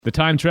The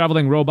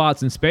Time-Traveling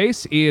Robots in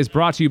Space is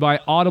brought to you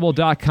by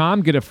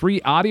Audible.com. Get a free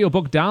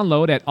audiobook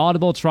download at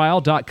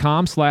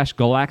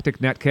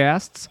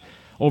audibletrial.com/galacticnetcasts.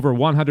 Over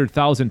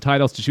 100,000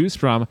 titles to choose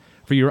from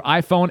for your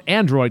iPhone,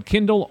 Android,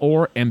 Kindle,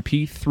 or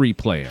MP3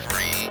 player.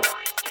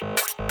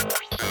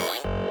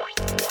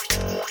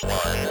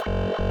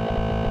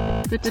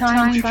 The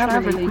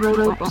Time-Traveling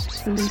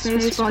Robots in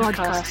Space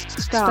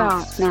podcast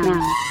starts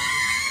now.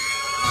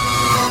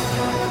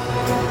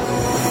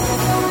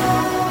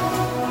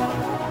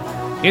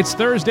 It's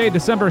Thursday,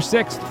 December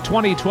 6th,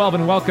 2012,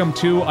 and welcome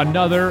to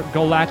another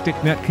Galactic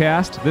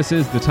Netcast. This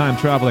is the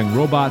Time-Traveling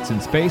Robots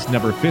in Space,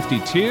 number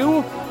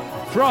 52.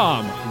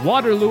 From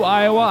Waterloo,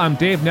 Iowa, I'm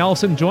Dave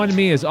Nelson. Joining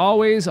me, as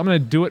always, I'm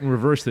going to do it in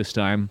reverse this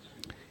time,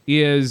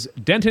 is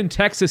Denton,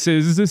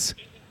 Texas's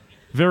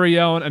very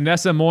own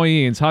Anessa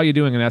Moyens. How are you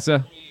doing,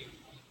 Anessa?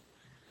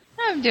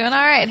 I'm doing all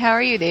right. How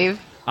are you,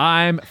 Dave?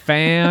 I'm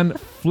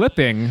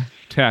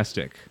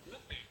fan-flipping-tastic.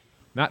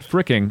 Not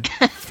fricking,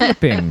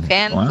 flipping.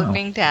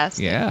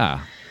 Fan-flipping-tastic.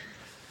 Yeah.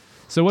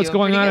 So what's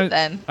going on?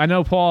 Then. I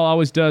know Paul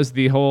always does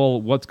the whole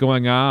what's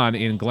going on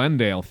in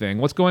Glendale thing.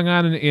 What's going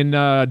on in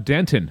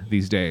Denton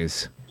these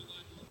days?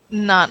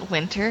 Not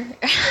winter.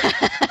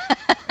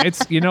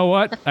 It's, you know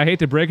what? I hate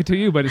to break it to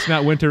you, but it's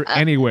not winter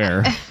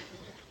anywhere.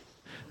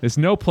 There's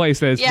no place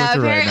that is winter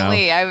right now.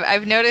 Yeah, apparently.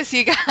 I've noticed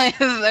you guys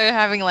are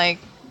having like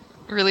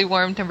really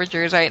warm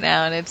temperatures right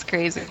now, and it's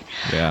crazy.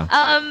 Yeah.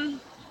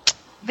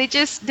 They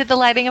just did the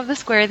lighting of the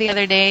square the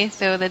other day,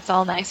 so that's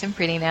all nice and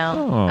pretty now.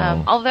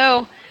 Oh.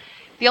 Although,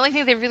 the only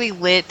thing they really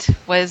lit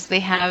was they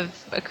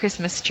have a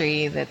Christmas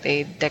tree that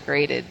they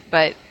decorated.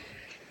 But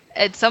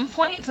at some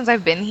point, since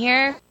I've been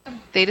here,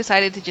 they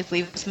decided to just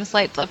leave Christmas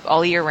lights up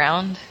all year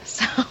round.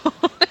 So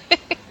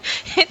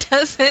it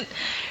doesn't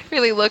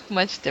really look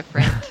much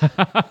different.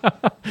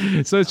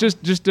 So it's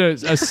just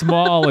a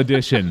small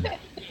addition.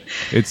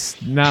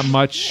 It's not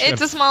much.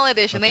 It's a small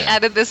addition. Okay. They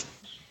added this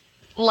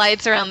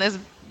lights around this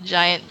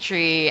giant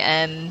tree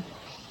and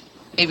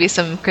maybe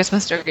some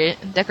Christmas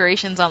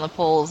decorations on the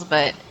poles,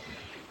 but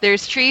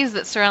there's trees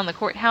that surround the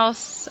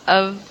courthouse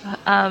of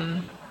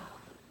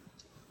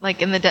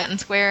like in the Denton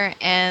Square,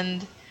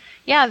 and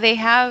yeah, they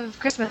have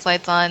Christmas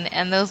lights on,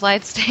 and those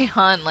lights stay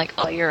on like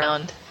all year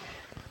round.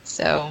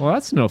 So Well,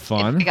 that's no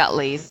fun. They got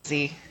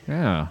lazy.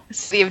 Yeah.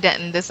 City of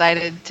Denton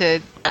decided to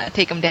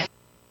take them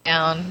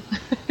down.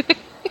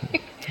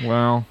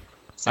 Well,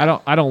 I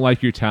don't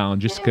like your town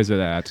just because of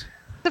that.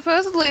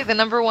 Supposedly the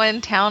number one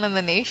town in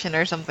the nation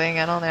or something.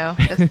 I don't know.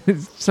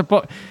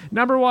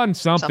 Number one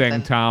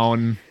something.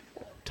 Town.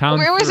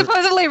 We're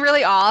supposedly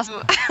really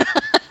awesome.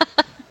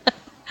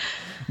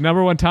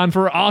 Number one town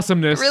for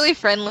awesomeness. Really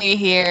friendly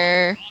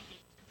here.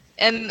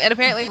 And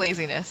apparently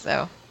laziness,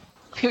 so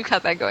we've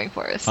got that going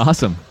for us.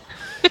 Awesome.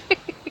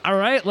 All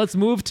right, let's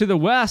move to the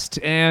west,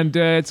 and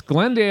it's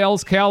Glendale,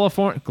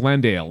 California's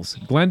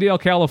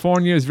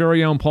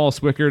very own Paul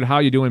Swickard. How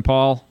you doing,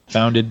 Paul?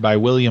 Founded by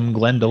William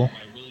Glendale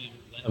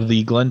of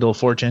the Glendale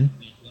fortune.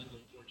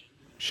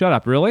 Shut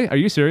up, really? Are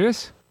you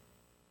serious?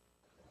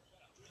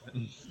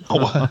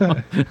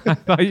 What? I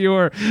thought you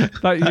were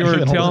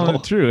telling the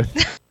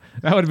truth.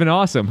 That would have been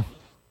awesome.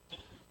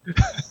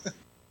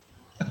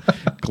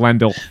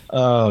 Glendale.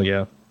 Oh,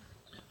 yeah.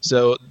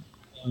 So,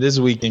 this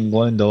week in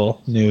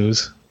Glendale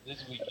news,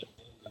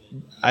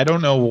 I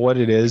don't know what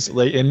it is,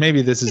 and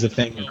maybe this is a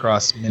thing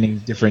across many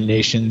different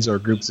nations or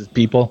groups of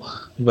people,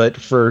 but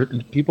for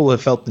people who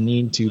have felt the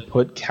need to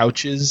put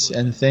couches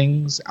and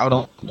things out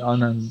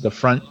on the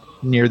front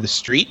near the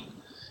street,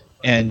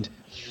 and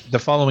the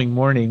following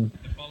morning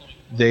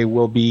they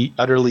will be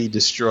utterly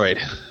destroyed.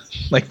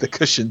 Like the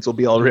cushions will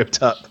be all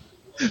ripped up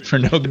for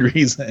no good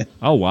reason.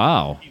 Oh,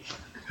 wow.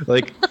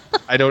 Like,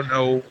 I don't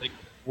know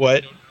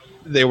what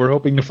they were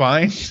hoping to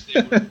find,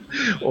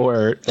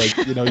 or like,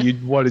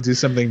 you'd want to do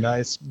something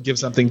nice, give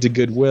something to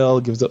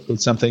Goodwill, give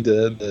something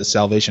to the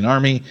Salvation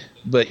Army,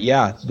 but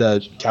yeah,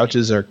 the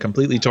couches are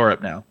completely tore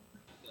up now.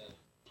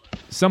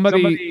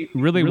 Somebody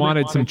really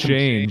wanted some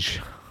change.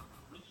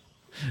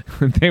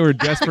 They were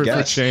desperate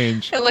for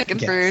change. They're looking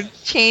for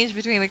change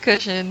between the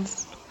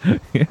cushions.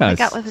 Yes. I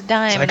got with a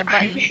dime and a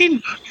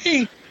button.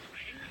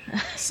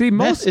 See,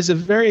 meth is a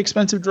very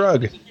expensive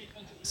drug.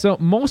 So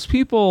most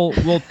people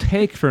will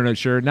take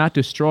furniture, not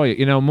destroy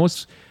it.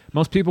 Most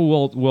people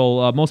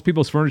will most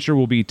people's furniture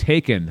will be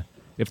taken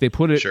if they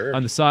put it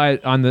on the side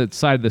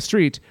of the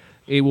street.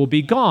 It will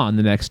be gone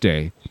the next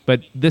day.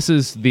 But this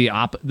is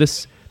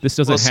this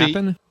doesn't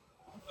happen.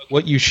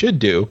 What you should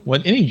do,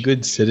 what any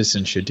good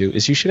citizen should do,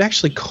 is you should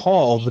actually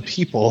call the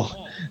people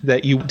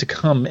that you want to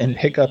come and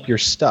pick up your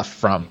stuff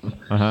from.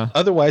 Uh-huh.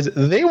 Otherwise,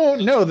 they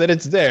won't know that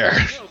it's there.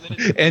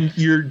 And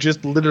you're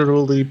just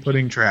literally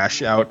putting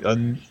trash out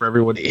for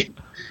everyone to eat,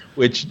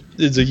 which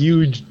is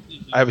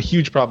I have a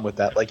huge problem with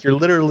that. Like, you're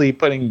literally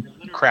putting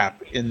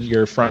crap in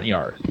your front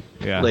yard.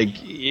 Yeah. Like,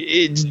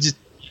 it's just...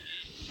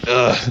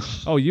 Ugh.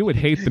 Oh, you would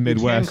hate the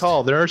Midwest. You can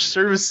call. There are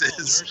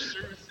services...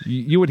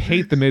 You would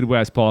hate the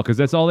Midwest, Paul, because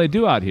that's all they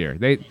do out here.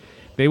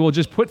 They will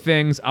just put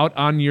things out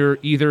on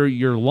either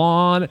your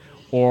lawn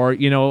or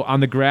on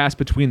the grass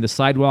between the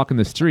sidewalk and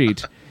the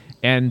street,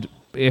 And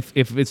if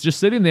it's just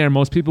sitting there,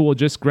 most people will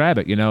just grab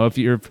it.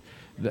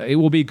 It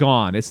will be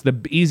gone. It's the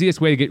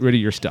easiest way to get rid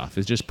of your stuff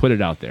is just put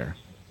it out there.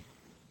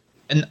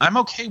 And I'm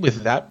okay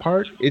with that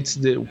part. It's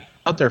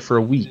out there for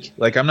a week.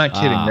 Like, I'm not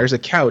kidding. There's a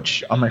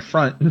couch on my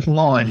front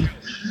lawn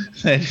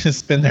that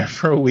has been there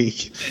for a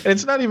week. And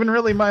it's not even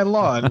really my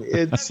lawn.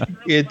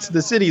 It's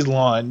the city's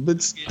lawn,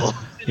 but still.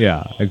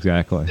 Yeah,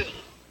 exactly.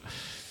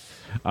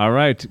 All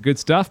right. Good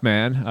stuff,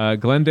 man.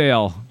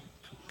 Glendale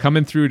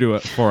coming through to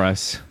it for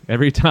us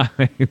every time.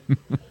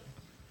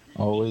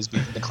 Always be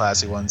the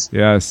classy ones.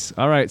 Yes.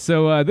 All right.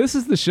 So this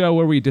is the show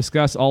where we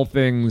discuss all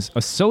things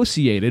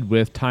associated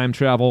with time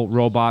travel,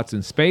 robots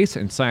in space,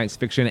 and science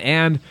fiction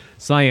and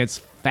science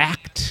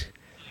fact.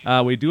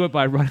 We do it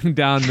by running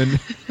down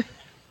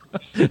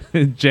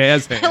the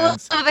jazz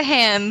hands. Hello, the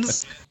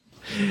hands.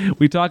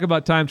 We talk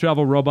about time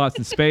travel, robots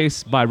in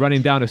space by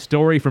running down a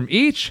story from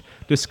each,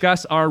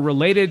 discuss our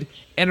related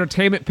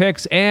entertainment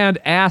picks, and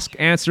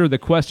answer the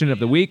question of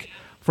the week.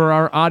 For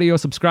our audio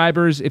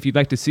subscribers, if you'd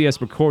like to see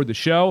us record the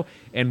show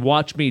and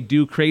watch me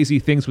do crazy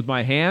things with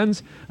my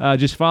hands,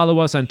 just follow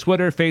us on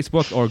Twitter,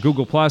 Facebook, or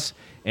Google+,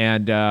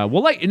 and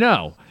we'll let you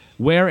know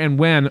where and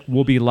when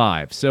we'll be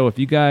live. So if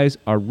you guys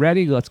are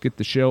ready, let's get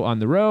the show on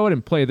the road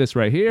and play this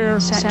right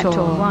here. Sector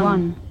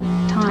 1.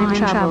 Time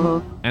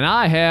travel. And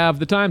I have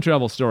the time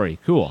travel story.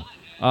 Cool.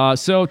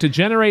 So to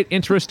generate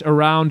interest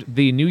around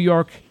the New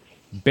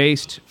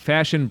York-based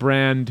fashion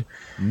brand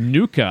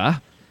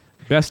Nuka,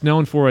 best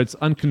known for its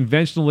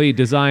unconventionally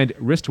designed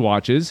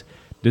wristwatches,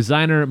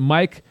 designer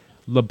Mike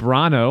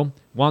Lebrano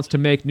wants to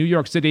make New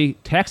York City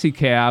taxi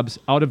cabs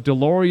out of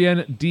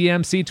DeLorean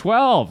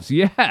DMC-12s.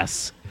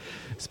 Yes!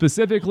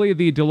 Specifically,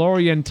 the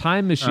DeLorean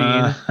time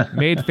machine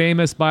made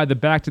famous by the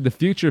Back to the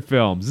Future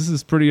films. This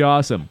is pretty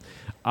awesome.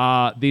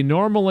 The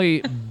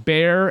normally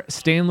bare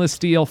stainless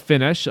steel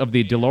finish of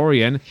the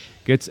DeLorean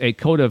gets a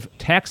coat of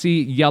taxi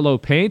yellow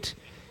paint,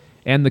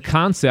 and the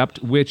concept,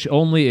 which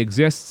only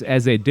exists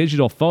as a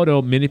digital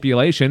photo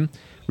manipulation,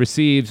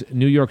 receives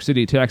New York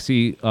City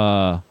taxi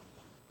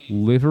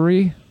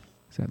livery.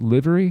 Is that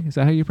livery? Is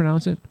that how you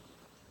pronounce it?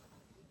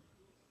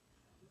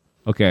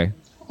 Okay.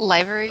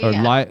 Livery, Or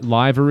yeah.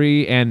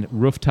 livery and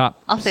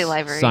rooftop I'll say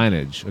livery.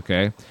 signage.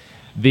 Okay.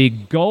 The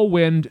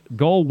gull-winged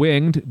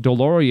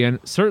DeLorean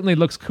certainly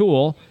looks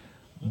cool,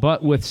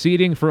 but with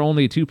seating for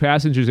only 2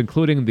 passengers,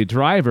 including the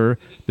driver,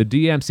 the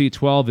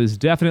DMC-12 is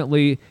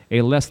definitely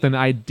a less than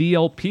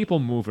ideal people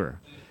mover.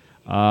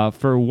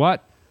 For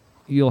what?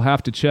 You'll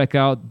have to check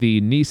out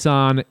the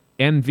Nissan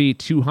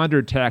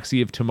NV200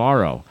 taxi of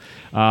tomorrow.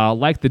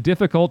 Like the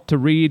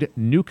difficult-to-read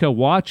Nuka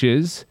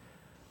watches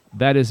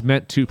that is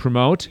meant to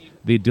promote,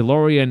 the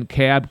DeLorean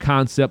cab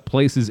concept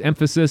places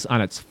emphasis on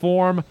its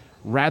form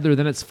rather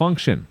than its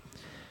function.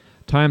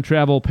 Time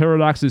travel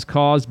paradoxes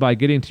caused by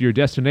getting to your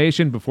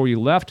destination before you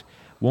left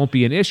won't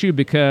be an issue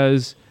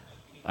because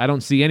I don't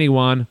see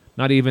anyone,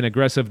 not even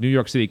aggressive New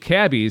York City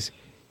cabbies,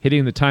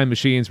 hitting the time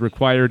machine's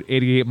required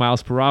 88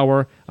 miles per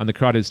hour on the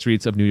crowded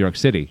streets of New York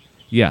City.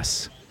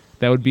 Yes,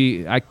 that would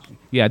be...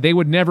 they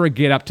would never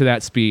get up to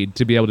that speed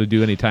to be able to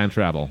do any time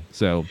travel.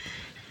 So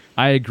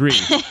I agree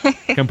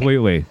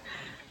completely.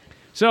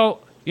 So,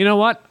 you know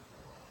what?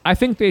 I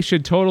think they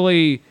should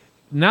totally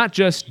not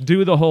just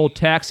do the whole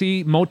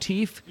taxi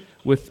motif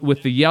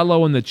with the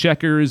yellow and the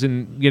checkers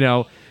and,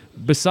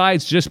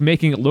 besides just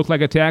making it look like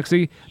a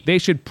taxi, they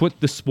should put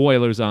the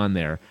spoilers on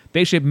there.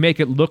 They should make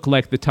it look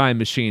like the time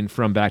machine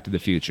from Back to the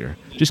Future.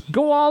 Just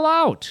go all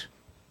out.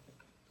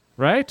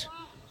 Right?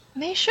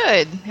 They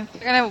should. If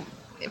they're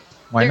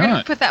Why gonna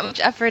not? put that much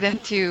effort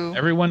into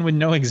Everyone would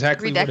know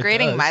exactly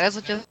redecorating, what it might does.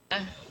 as well just...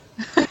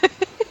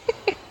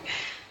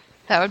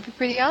 That would be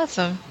pretty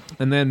awesome.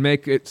 And then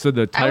make it so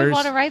the I would tires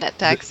want to ride that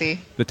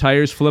taxi. the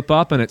tires flip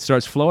up and it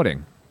starts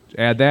floating.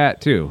 Add that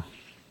too.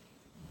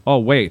 Oh,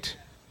 wait.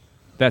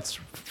 That's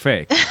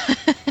fake.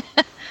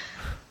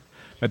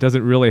 That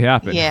doesn't really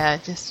happen. Yeah,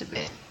 just a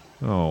bit.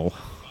 Oh.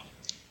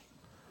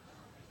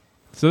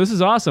 So this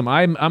is awesome.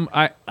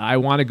 I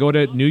want to go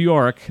to New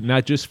York,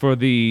 not just for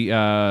the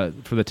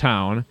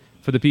town,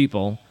 for the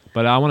people,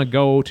 but I want to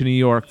go to New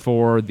York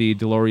for the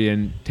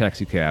DeLorean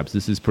taxi cabs.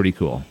 This is pretty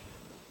cool.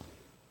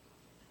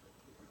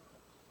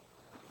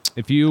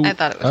 If you I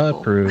thought it was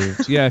cool.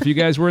 Approved. yeah, if you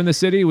guys were in the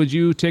city, would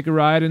you take a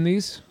ride in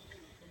these?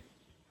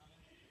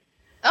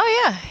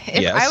 Oh, yeah.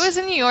 If Yes. I was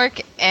in New York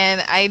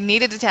and I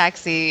needed a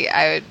taxi,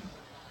 I would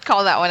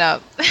call that one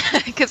up.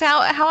 Because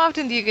how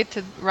often do you get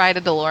to ride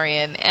a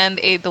DeLorean and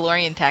a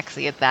DeLorean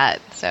taxi at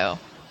that? So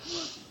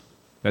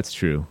That's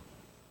true.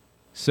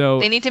 So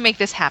they need to make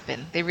this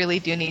happen. They really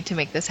do need to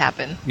make this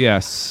happen.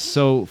 yes.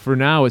 So for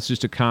now, it's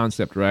just a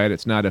concept, right?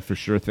 It's not a for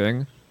sure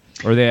thing,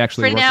 or are they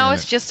actually. For working now, on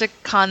it's it? just a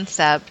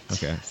concept.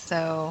 Okay.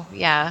 So,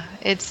 yeah,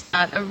 it's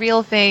not a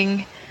real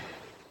thing,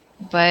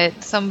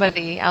 but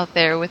somebody out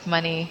there with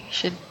money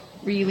should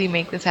really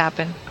make this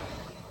happen.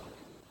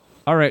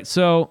 All right.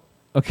 So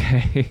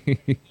okay,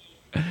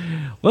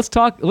 let's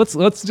talk.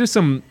 Let's do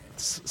some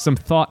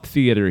thought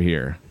theater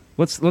here.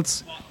 Let's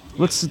just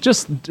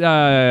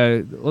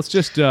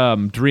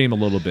dream a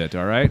little bit.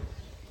 All right.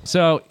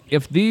 So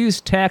if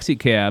these taxi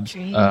cabs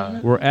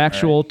were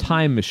actual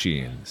time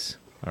machines,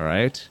 all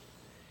right,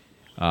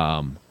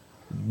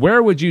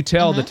 where would you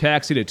tell the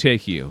taxi to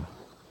take you?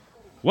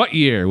 What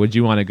year would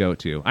you want to go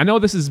to? I know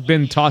this has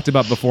been talked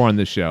about before on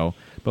this show,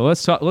 but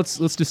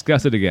let's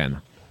discuss it again.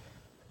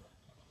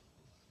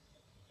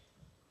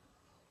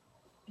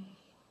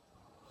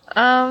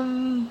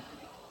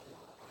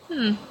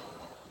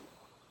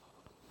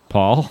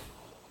 Paul?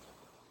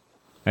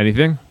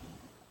 Anything?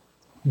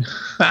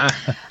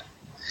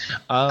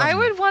 I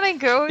would want to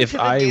go if to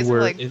the I days were,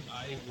 of like... if-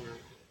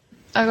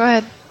 Oh, go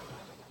ahead.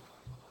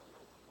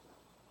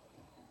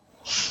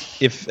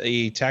 if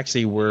a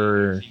taxi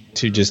were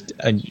to just,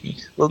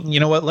 well, you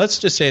know what? Let's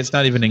just say it's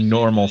not even a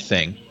normal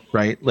thing,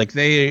 right? Like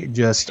they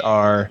just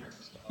are,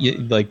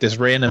 like this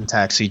random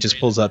taxi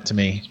just pulls up to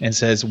me and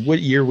says, "What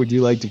year would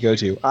you like to go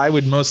to?" I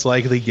would most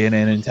likely get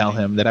in and tell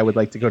him that I would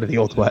like to go to the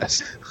Old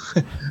West.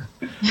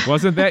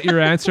 Wasn't that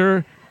your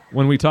answer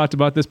when we talked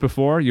about this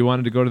before? You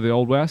wanted to go to the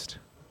Old West?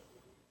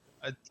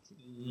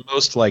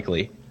 Most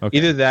likely, Okay.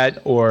 either that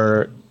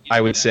or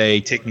I would say,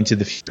 "Take me to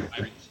the future."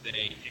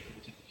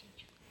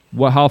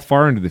 Well, how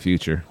far into the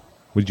future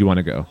would you want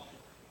to go?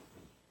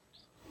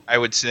 I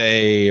would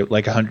say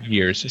like 100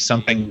 years,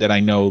 something that I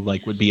know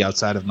like would be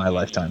outside of my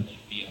lifetime.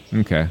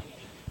 Okay.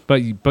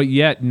 But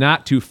yet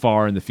not too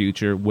far in the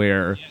future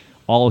where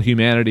all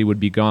humanity would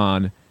be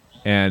gone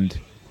and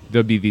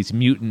there'd be these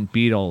mutant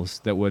beetles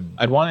that would...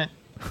 I'd want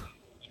it.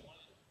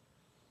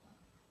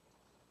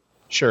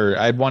 Sure,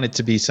 I'd want it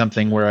to be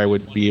something where I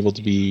would be able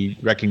to be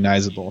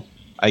recognizable,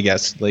 I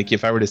guess. Like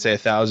if I were to say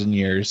 1,000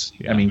 years,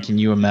 Yeah. I mean, can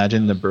you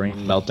imagine the brain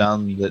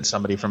meltdown that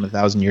somebody from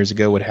 1,000 years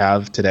ago would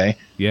have today?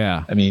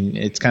 Yeah. I mean,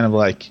 it's kind of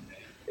like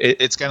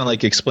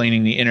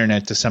explaining the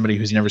internet to somebody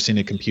who's never seen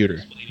a computer.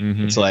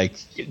 Mm-hmm. It's like,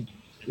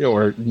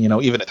 or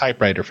even a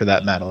typewriter for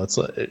that matter.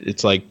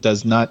 It's like,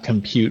 does not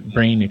compute,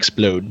 brain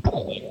explode.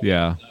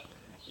 Yeah.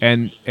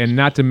 And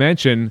not to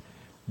mention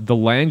the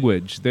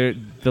language. The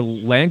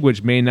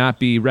language may not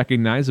be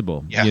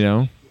recognizable, Yeah. you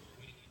know?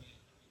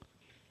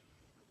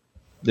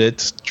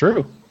 It's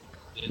true.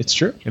 It's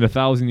true. In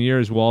 1,000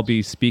 years, we'll all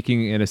be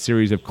speaking in a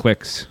series of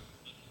clicks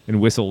and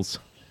whistles.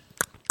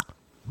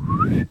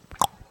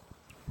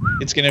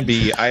 It's going to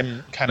be,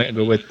 I'm kind of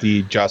go with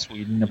the Joss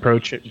Whedon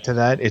approach to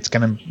that. It's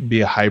going to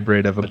be a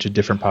hybrid of a bunch of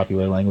different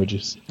popular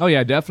languages. Oh,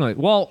 yeah,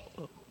 definitely. Well,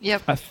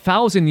 Yep.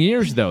 1,000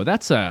 years, though,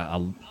 that's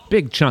a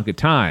big chunk of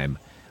time.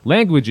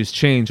 Languages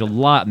change a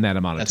lot in that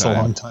amount of That's time.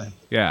 a long time.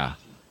 Yeah.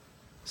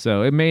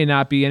 So it may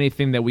not be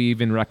anything that we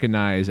even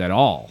recognize at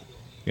all,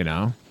 you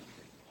know?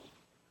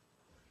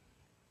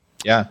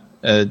 Yeah,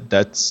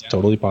 that's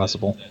totally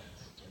possible.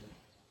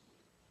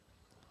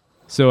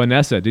 So,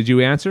 Anessa, did you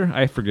answer?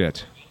 I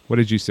forget. What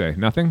did you say?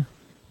 Nothing?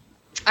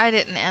 I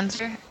didn't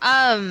answer.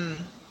 I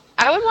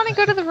would want to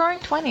go to the Roaring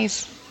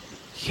 20s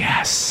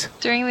Yes.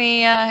 during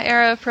the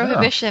era of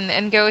Prohibition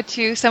and go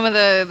to some of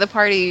the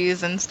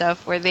parties and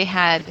stuff where they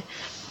had,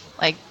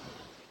 like,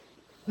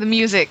 the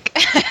music.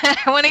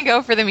 I want to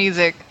go for the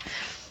music.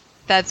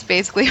 That's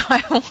basically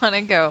why I want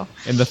to go.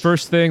 And the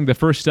first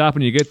stop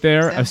when you get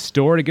there, So- a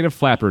store to get a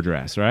flapper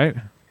dress, right?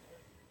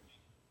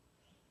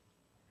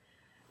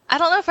 I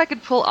don't know if I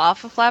could pull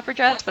off a flapper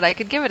dress, but I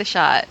could give it a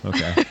shot.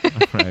 Okay.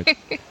 All right.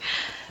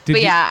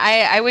 But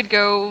yeah, I would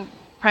go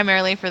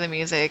primarily for the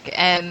music,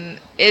 and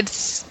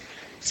it's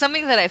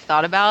something that I've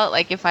thought about.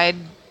 Like if I'd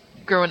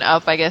grown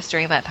up, I guess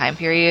during that time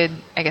period,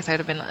 I guess I would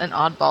have been an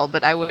oddball,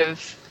 but I would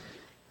have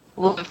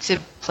loved to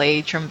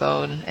play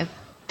trombone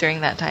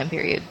during that time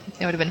period.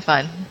 It would have been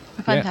fun,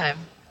 a fun Yeah. time.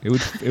 It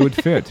would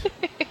fit.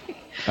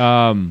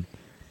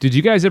 Did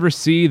you guys ever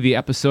see the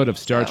episode of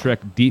Star No. Trek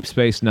Deep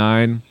Space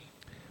Nine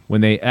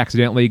when they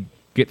accidentally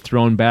get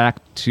thrown back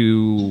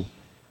to,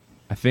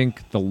 I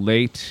think, the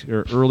late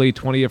or early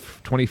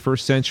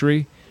 21st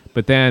century?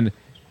 But then,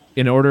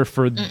 in order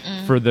for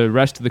the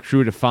rest of the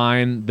crew to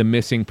find the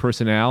missing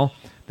personnel,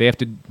 they have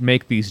to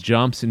make these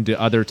jumps into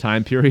other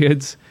time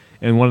periods.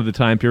 And one of the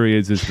time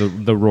periods is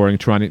the Roaring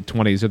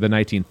 20s or the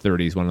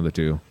 1930s, one of the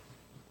two.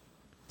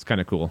 It's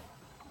kind of cool.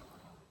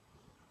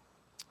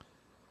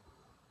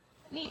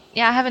 Neat.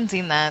 Yeah, I haven't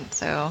seen that,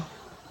 so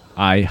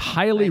I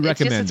highly it's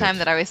recommend just a time it.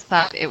 that I always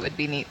thought it would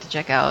be neat to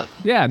check out.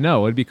 Yeah,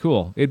 no, it'd be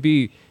cool. It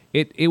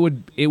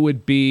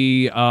would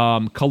be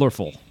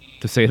colorful,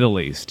 to say the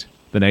least.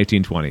 The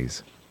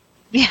 1920s.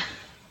 Yeah.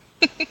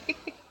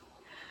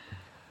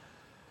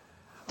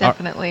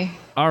 Definitely.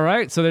 All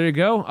right, so there you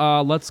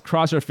go. Let's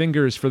cross our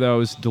fingers for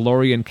those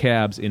DeLorean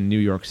cabs in New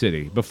York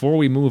City. Before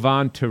we move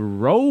on to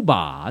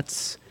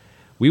robots,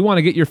 we want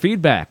to get your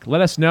feedback.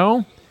 Let us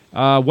know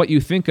what you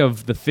think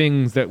of the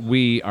things that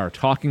we are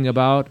talking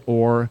about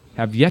or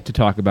have yet to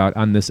talk about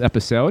on this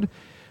episode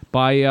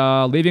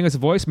by leaving us a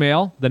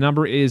voicemail. The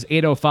number is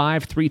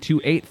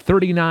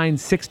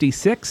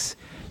 805-328-3966.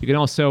 You can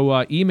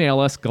also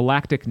email us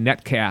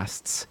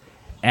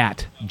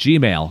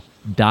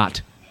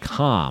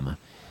galacticnetcasts@gmail.com.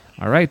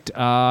 All right,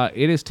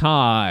 it is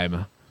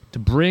time to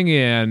bring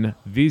in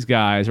these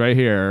guys right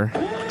here.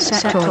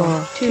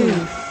 Sector 2.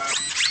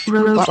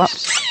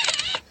 Robots.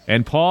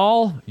 And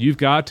Paul, you've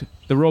got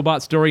the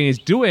robot story, and he's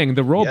doing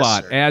the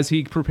robot sir. as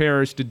he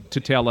prepares to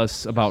tell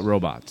us about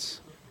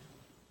robots.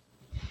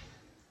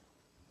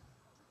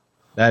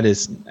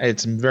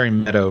 It's very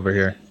meta over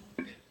here.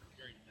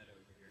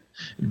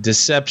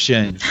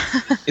 Deception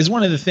is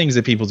one of the things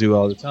that people do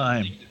all the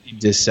time.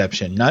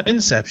 Deception, not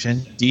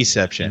inception,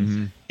 deception.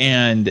 Mm-hmm.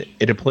 And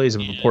it plays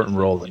an important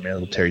role in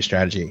military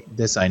strategy.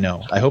 This I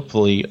know.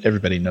 Hopefully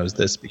everybody knows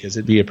this, because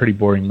it'd be a pretty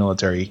boring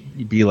military.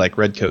 You'd be like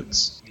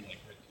redcoats.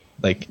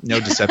 Like, no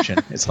deception.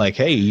 It's like,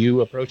 hey,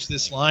 you approach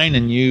this line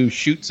and you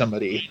shoot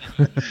somebody.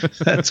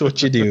 That's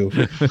what you do.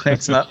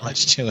 It's not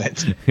much to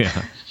it.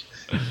 Yeah.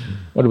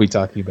 What are we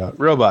talking about?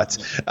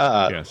 Robots.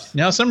 Yes.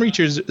 Now, some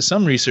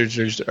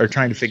researchers are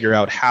trying to figure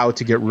out how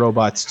to get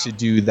robots to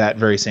do that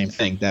very same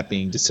thing, that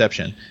being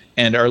deception,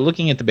 and are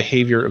looking at the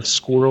behavior of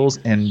squirrels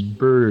and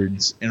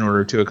birds in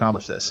order to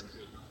accomplish this.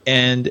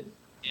 And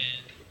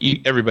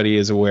everybody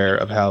is aware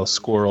of how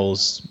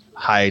squirrels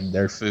hide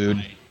their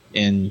food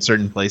in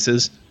certain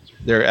places.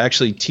 They're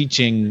actually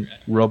teaching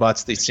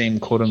robots the same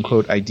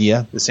quote-unquote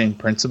idea, the same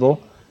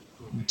principle,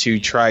 to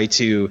try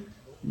to...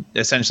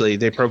 Essentially,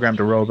 they programmed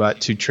a robot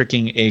to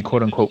tricking a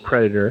quote-unquote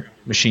predator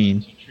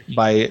machine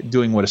by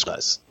doing what it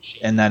does,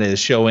 and that is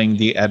showing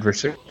the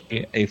adversary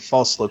a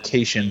false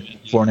location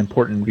for an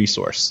important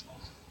resource.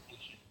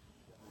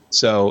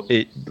 So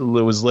it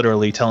was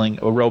literally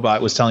a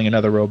robot was telling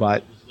another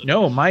robot,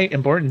 no, my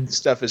important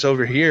stuff is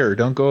over here.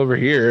 Don't go over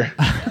here.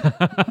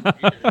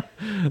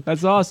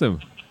 That's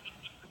awesome.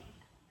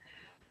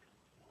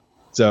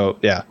 So,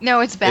 yeah. No,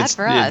 it's bad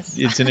for us.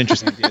 It's an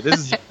interesting idea.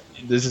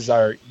 This is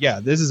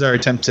our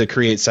attempt to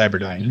create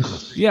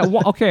Cyberdyne. Yeah.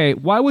 Well, okay.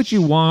 Why would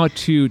you want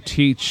to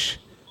teach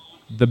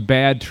the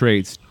bad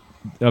traits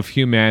of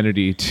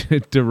humanity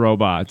to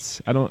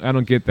robots? I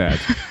don't get that.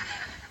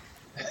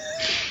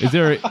 Is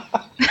there?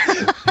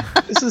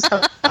 This is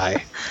how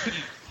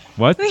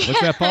What?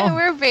 What's that, Paul?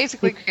 We're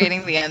basically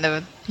creating the end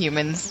of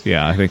humans.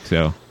 Yeah, I think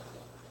so.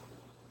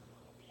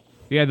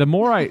 Yeah, the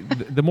more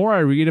I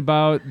read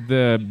about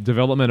the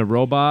development of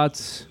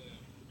robots,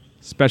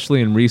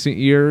 especially in recent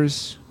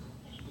years,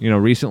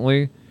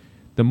 recently,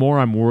 the more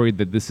I'm worried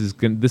that this is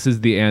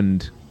the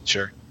end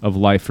Sure. of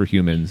life for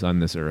humans on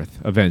this earth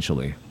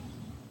eventually.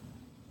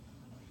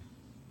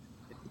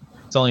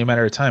 It's only a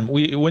matter of time.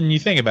 When you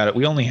think about it,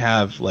 we only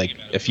have like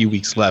a few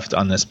weeks left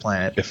on this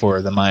planet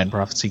before the Mayan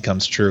prophecy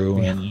comes true,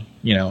 and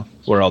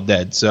we're all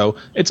dead. So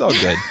it's all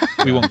good.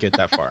 We won't get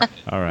that far.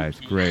 All right,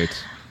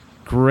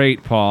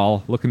 great,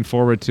 Paul. Looking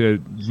forward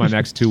to my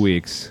next 2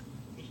 weeks.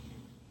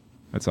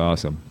 That's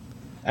awesome.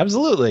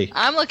 Absolutely.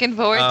 I'm looking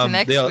forward to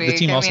next the week.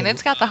 team I also- mean,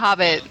 it's got The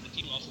Hobbit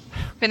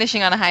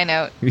finishing on a high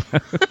note.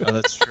 Oh,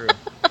 that's true.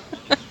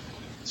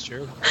 It's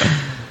true.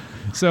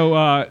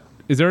 So,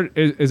 is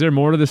there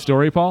more to the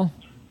story, Paul?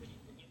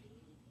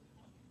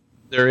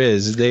 There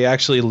is. They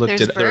actually looked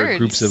There's at other birds.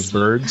 groups of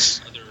birds.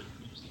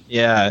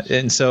 Yeah,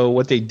 and so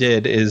what they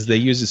did is they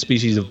used a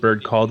species of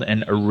bird called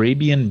an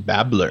Arabian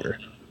babbler,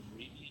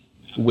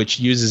 which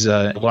uses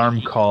an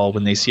alarm call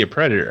when they see a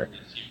predator.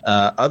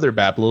 Other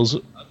babblers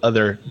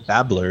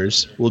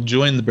will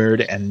join the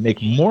bird and make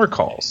more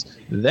calls.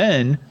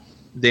 Then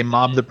they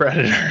mob the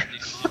predator,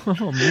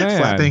 Oh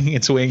man! flapping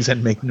its wings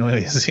and making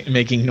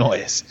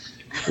noise.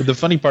 The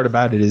funny part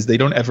about it is they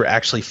don't ever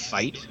actually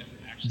fight.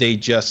 They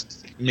just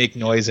make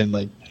noise and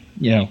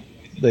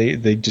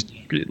they just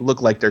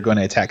look like they're going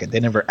to attack it.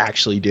 They never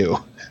actually do.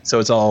 So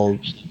it's all,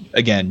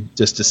 again,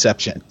 just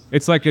deception.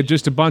 It's like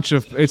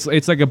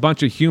it's like a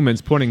bunch of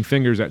humans pointing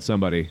fingers at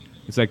somebody.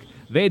 It's like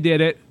they did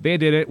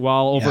it,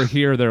 while over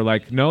here they're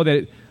like, no,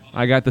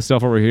 I got the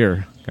stuff over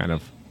here, kind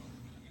of.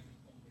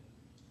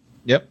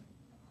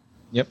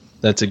 Yep,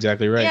 that's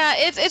exactly right. Yeah,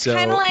 it's So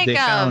kind of they like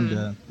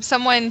found,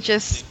 someone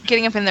just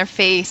getting up in their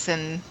face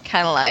and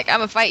kind of like, I'm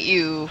gonna fight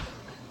you.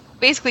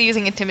 Basically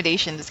using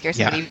intimidation to scare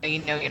somebody even though you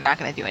know you're not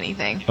going to do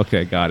anything.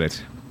 Okay, got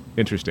it.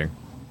 Interesting.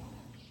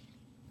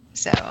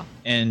 So,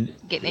 and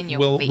getting in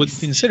your face. Would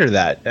consider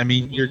that. I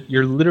mean,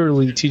 you're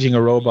literally teaching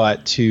a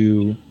robot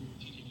to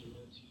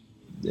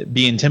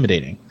be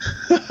intimidating,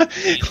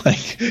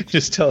 like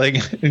just telling,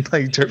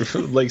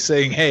 like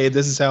saying, "Hey,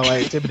 this is how I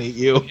intimidate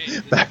you.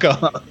 Back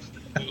off."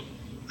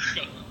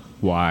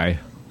 Why?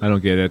 I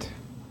don't get it.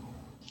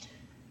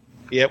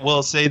 Yeah,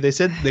 well, they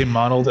said they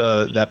modeled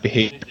that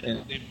behavior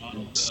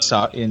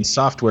in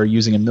software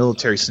using a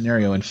military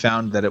scenario and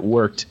found that it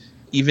worked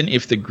even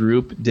if the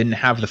group didn't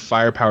have the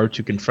firepower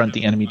to confront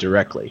the enemy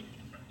directly.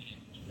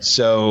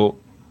 So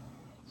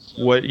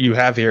what you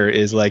have here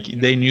is like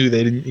they knew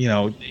they didn't,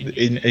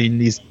 in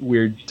these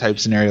weird type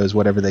scenarios,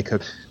 whatever they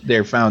could,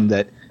 they found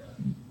that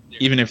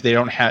even if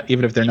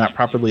they're not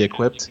properly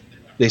equipped,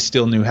 they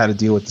still knew how to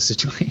deal with the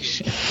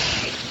situation.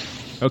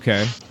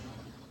 Okay.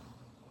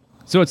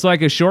 So it's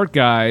like a short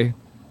guy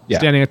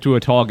standing up to a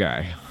tall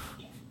guy.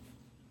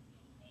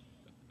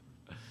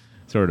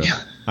 Sort of.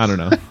 Yeah. I don't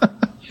know.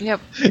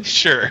 Yep.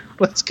 Sure,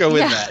 let's go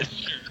with that.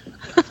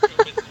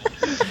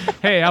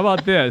 Hey, how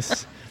about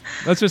this?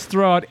 Let's just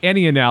throw out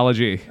any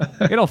analogy.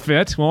 It'll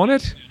fit, won't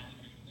it?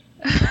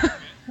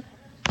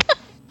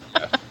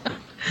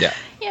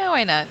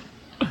 why not?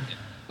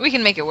 We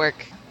can make it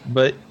work.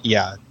 But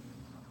yeah,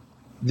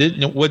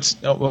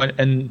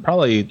 and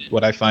probably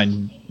what I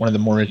find one of the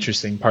more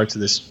interesting parts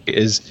of this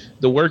is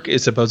the work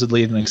is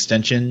supposedly an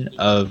extension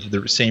of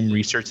the same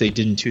research they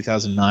did in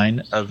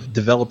 2009 of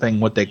developing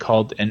what they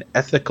called an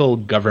ethical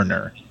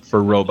governor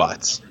for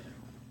robots.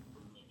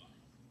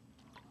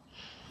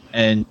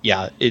 And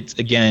yeah, it's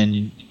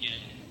again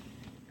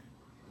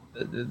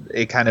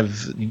a kind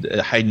of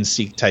hide and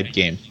seek type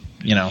game,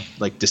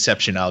 like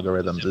deception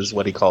algorithms is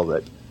what he called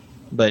it.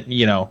 But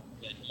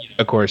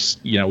of course,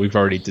 we've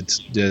already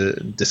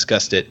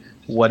discussed it.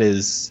 What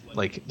is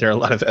there are a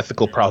lot of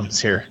ethical problems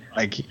here.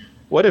 Like,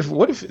 what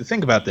if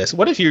think about this?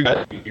 What if you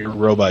got your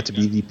robot to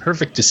be the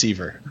perfect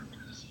deceiver?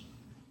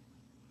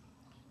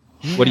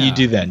 Yeah. What do you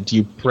do then? Do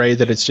you pray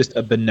that it's just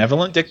a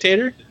benevolent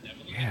dictator?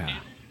 Yeah.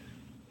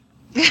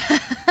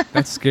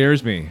 That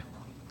scares me.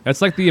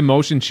 That's like the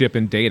emotion chip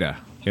in Data,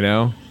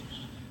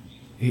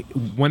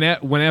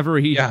 Whenever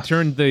he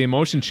turned the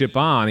emotion chip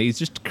on, he's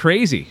just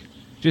crazy.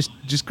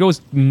 Just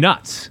goes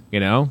nuts,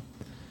 Yeah,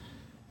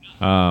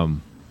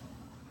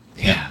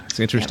 it's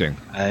interesting.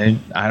 I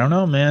don't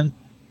know, man.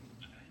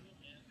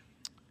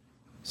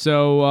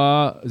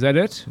 So, is that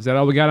it? Is that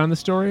all we got on the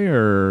story,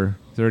 or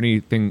is there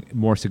anything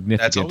more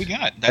significant? That's all we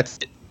got. That's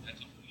it.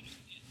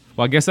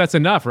 Well, I guess that's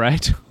enough,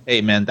 right?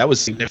 Hey, man, that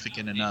was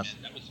significant enough.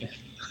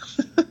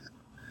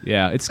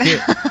 Yeah, it's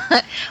scary.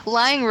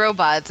 Lying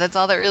robots, that's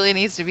all that really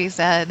needs to be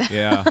said.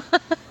 Yeah.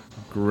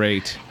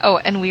 Great. Oh,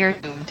 and we are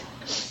doomed.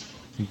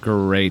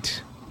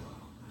 Great.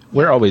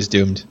 We're always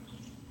doomed.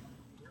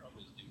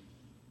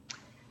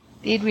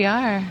 Indeed we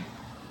are.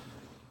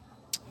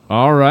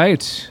 All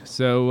right.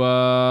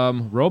 So,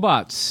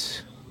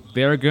 robots,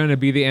 they're going to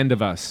be the end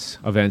of us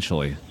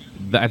eventually.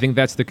 I think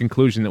that's the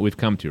conclusion that we've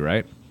come to,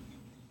 right?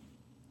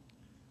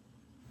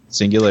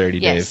 Singularity,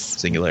 yes. Dave.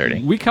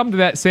 Singularity. We come to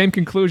that same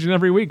conclusion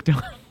every week,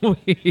 don't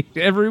we?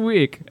 Every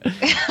week.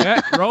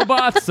 Yeah,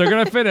 robots, they're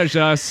going to finish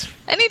us.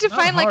 I need to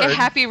find a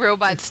happy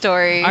robot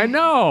story. I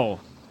know.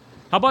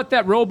 How about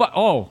that robot?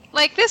 Oh.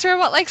 Like this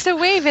robot likes to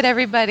wave at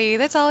everybody.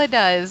 That's all it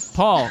does.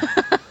 Paul.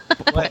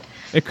 What?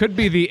 It could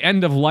be the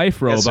end of life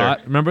robot.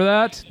 Yes, remember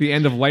that? The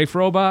end of life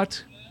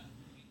robot?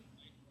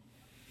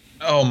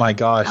 Oh my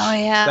gosh. Oh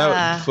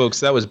yeah.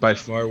 Folks, that was by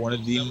far one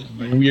of the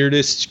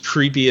weirdest,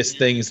 creepiest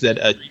things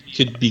that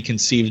could be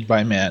conceived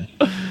by man.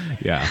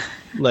 Yeah.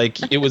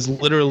 It was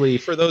literally,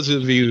 for those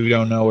of you who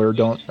don't know or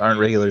aren't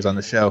regulars on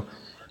the show,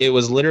 it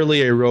was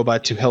literally a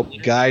robot to help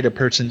guide a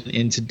person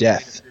into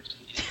death.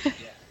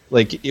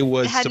 It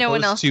was had supposed no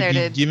one else to there be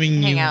to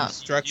giving hang you out.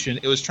 instruction.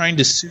 It was trying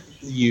to soothe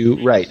you,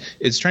 right?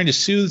 It's trying to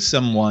soothe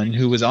someone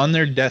who was on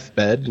their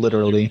deathbed,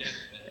 literally,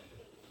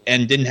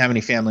 and didn't have any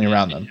family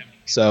around them.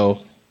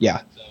 So,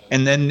 yeah.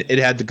 And then it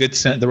had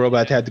the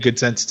robot had the good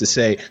sense to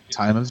say,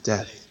 time of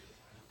death,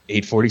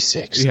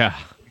 8:46. Yeah.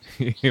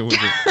 It was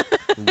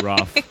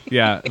rough.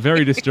 Yeah,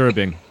 very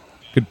disturbing.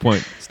 Good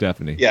point,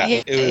 Stephanie. Yeah,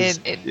 it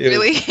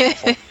really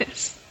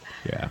is.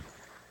 Yeah.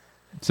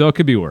 So it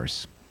could be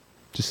worse.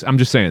 I'm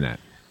just saying that.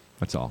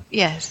 That's all.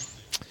 Yes.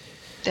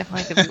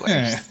 Definitely could be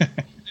worse.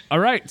 All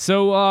right,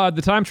 so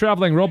the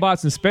time-traveling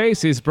robots in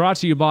space is brought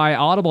to you by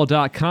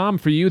Audible.com.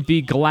 For you,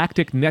 the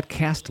Galactic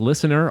Netcast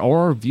listener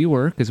or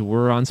viewer, because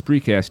we're on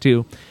Spreecast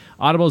too,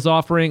 Audible's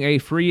offering a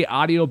free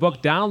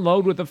audiobook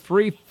download with a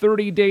free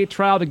 30-day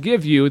trial to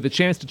give you the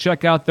chance to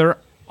check out their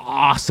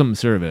awesome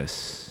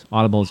service.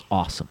 Audible is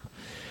awesome.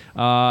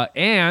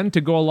 And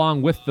to go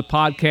along with the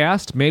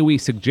podcast, may we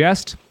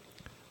suggest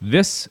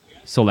this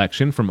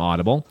selection from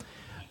Audible,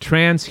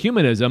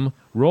 Transhumanism,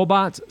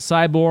 Robots,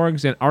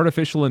 Cyborgs, and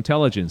Artificial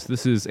Intelligence.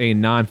 This is a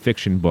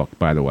nonfiction book,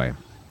 by the way.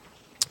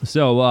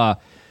 So,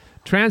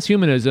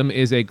 transhumanism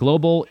is a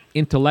global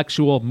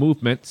intellectual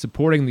movement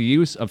supporting the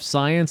use of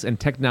science and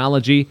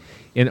technology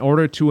in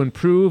order to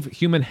improve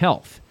human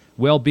health,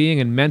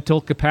 well-being, and mental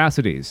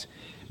capacities.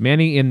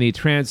 Many in the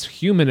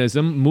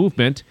transhumanism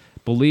movement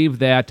believe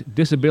that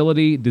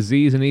disability,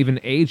 disease, and even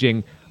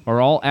aging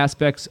are all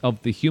aspects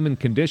of the human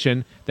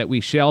condition that we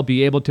shall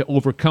be able to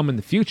overcome in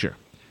the future.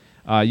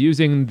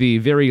 Using the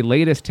very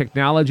latest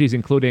technologies,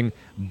 including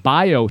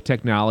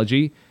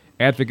biotechnology,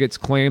 advocates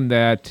claim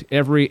that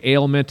every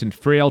ailment and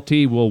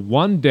frailty will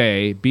one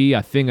day be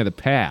a thing of the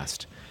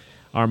past.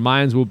 Our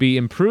minds will be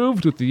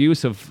improved with the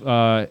use of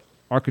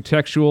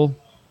artificial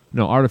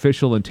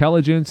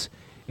intelligence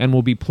and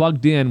will be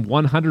plugged in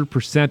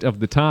 100% of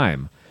the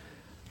time.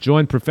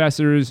 Join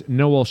Professors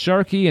Noel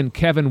Sharkey and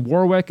Kevin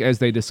Warwick as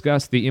they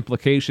discuss the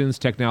implications,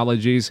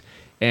 technologies,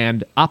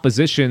 and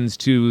oppositions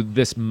to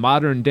this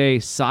modern-day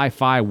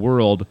sci-fi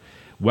world.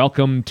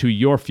 Welcome to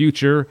your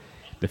future,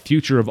 the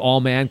future of all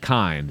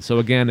mankind. So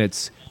again,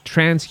 it's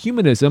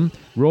Transhumanism,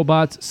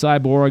 Robots,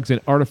 Cyborgs, and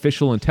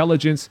Artificial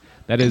Intelligence.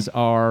 That is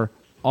our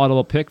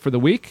Audible pick for the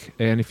week.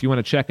 And if you want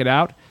to check it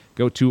out,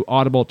 go to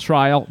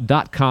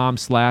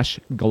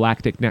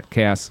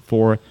audibletrial.com/galacticnetcast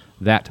for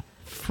that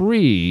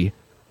free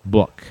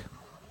book.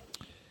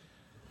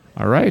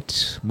 All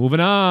right, moving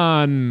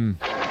on.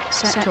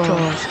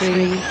 Sector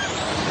 3.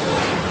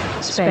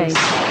 Space.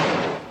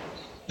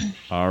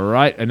 All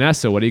right,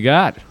 Anessa, what do you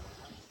got?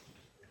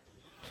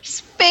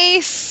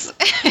 Space.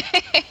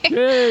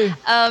 Yay!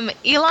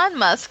 Elon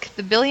Musk,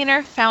 the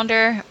billionaire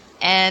founder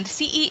and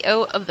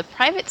CEO of the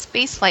private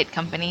spaceflight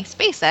company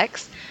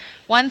SpaceX,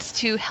 wants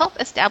to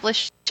help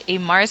establish a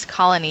Mars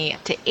colony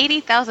to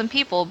 80,000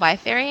 people by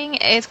ferrying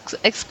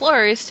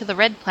explorers to the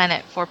Red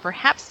Planet for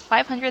perhaps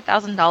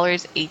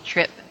 $500,000 a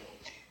trip.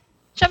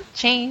 Jump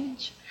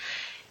change.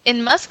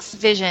 In Musk's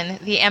vision,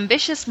 the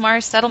ambitious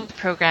Mars settlement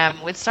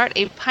program would start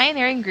a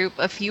pioneering group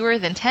of fewer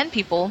than 10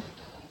 people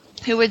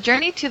who would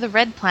journey to the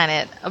Red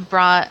Planet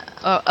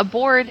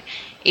aboard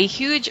a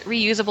huge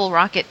reusable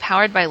rocket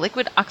powered by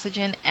liquid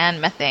oxygen and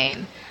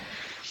methane.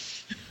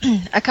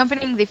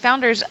 Accompanying the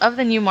founders of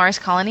the new Mars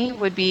colony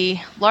would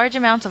be large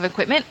amounts of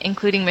equipment,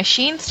 including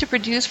machines to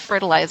produce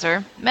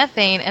fertilizer,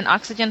 methane, and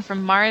oxygen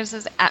from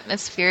Mars's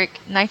atmospheric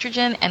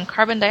nitrogen and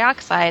carbon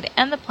dioxide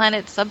and the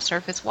planet's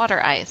subsurface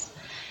water ice.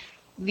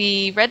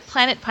 The Red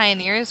Planet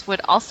pioneers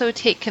would also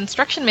take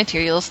construction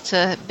materials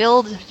to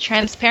build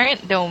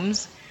transparent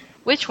domes,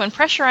 which, when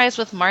pressurized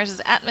with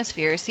Mars's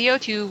atmosphere,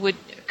 CO2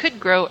 could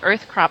grow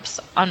Earth crops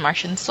on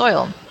Martian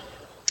soil.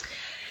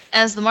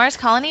 As the Mars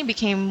colony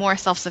became more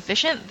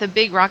self-sufficient, the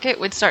big rocket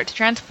would start to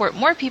transport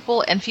more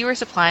people and fewer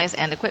supplies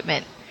and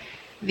equipment.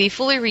 The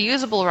fully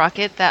reusable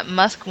rocket that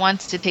Musk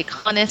wants to take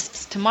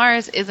colonists to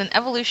Mars is an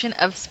evolution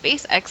of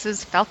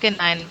SpaceX's Falcon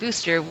 9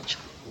 booster, which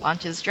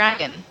launches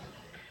Dragon.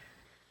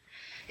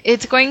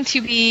 It's going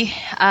to be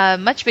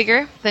much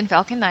bigger than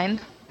Falcon 9,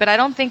 but I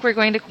don't think we're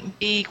going to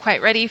be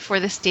quite ready for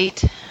the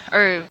state,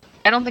 or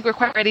I don't think we're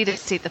quite ready to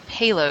state the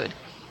payload.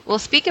 We'll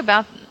speak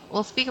about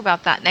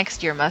that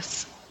next year,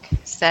 Musk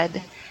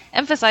said,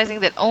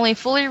 emphasizing that only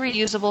fully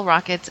reusable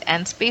rockets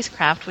and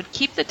spacecraft would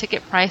keep the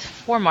ticket price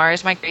for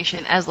Mars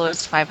migration as low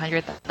as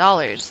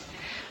 $500.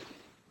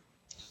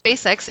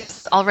 SpaceX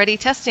is already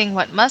testing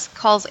what Musk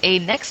calls a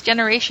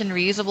next-generation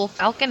reusable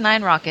Falcon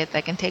 9 rocket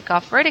that can take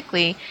off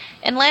vertically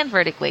and land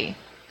vertically.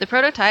 The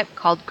prototype,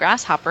 called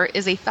Grasshopper,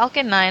 is a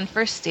Falcon 9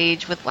 first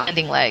stage with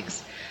landing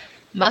legs.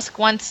 Musk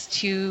wants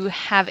to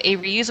have a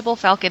reusable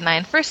Falcon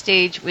 9 first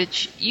stage,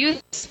 which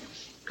uses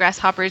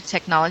Grasshopper's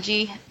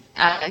technology,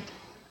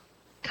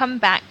 come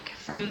back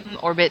from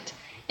orbit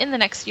in the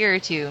next year or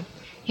two.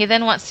 He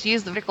then wants to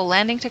use the vertical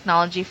landing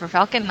technology for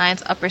Falcon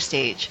 9's upper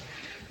stage.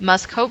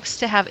 Musk hopes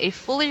to have a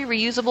fully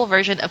reusable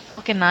version of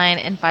Falcon 9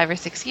 in 5 or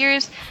 6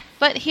 years,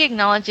 but he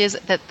acknowledges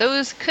that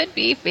those could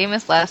be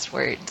famous last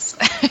words.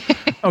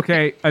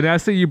 Okay,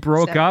 Anessa, you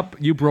broke up.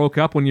 You broke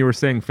up when you were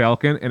saying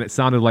Falcon, and it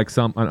sounded like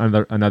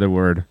another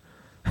word.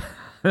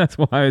 That's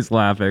why I was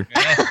laughing.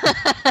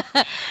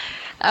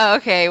 Oh,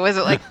 okay. Was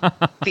it like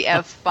the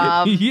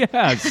F-bomb?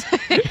 Yes.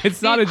 It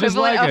sounded just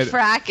like it. The equivalent of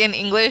frack in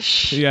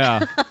English.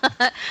 Yeah.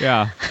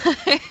 Yeah.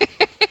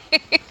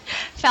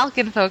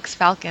 Falcon, folks.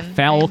 Falcon.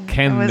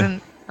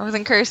 Falcon. I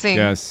wasn't cursing.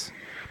 Yes.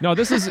 No,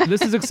 this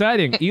is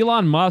exciting.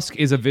 Elon Musk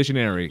is a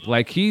visionary.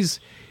 Like, he's,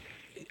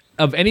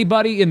 of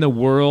anybody in the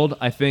world,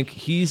 I think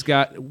he's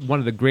got one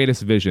of the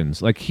greatest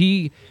visions. Like,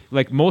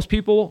 most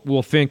people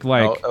will think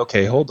like... Oh,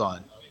 okay, hold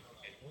on.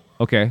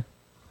 Okay.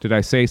 Did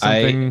I say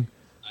something...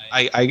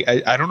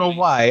 I don't know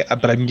why,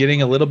 but I'm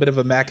getting a little bit of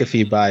a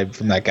McAfee vibe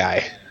from that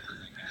guy.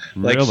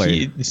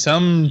 Really? Like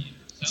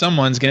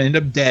someone's gonna end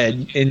up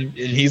dead, and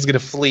he's gonna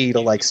flee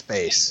to like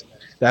space.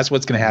 That's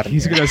what's gonna happen.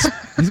 He's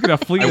gonna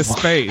flee to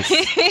space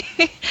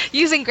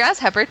using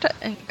grasshopper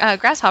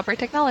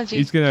technology.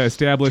 He's gonna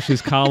establish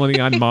his colony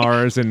on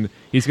Mars, and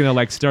he's gonna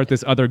like start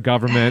this other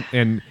government,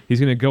 and he's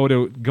gonna go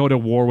to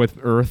war with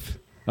Earth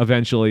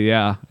eventually.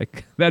 Yeah,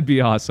 that'd be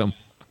awesome.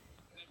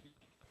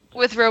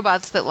 With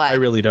robots that lie. I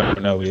really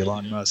don't know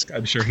Elon Musk.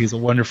 I'm sure he's a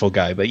wonderful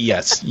guy, but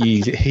yes,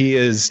 he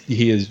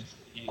is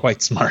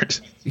quite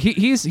smart.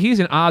 He's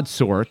an odd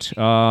sort,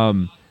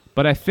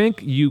 but I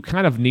think you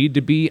kind of need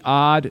to be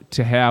odd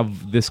to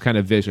have this kind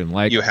of vision.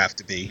 Like, you have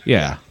to be.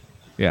 Yeah.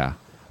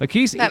 Like,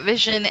 he's that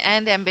vision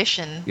and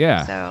ambition.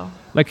 Yeah. So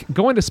like,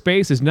 going to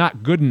space is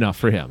not good enough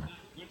for him.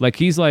 Like,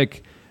 he's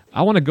like,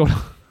 I want to go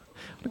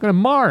to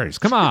Mars.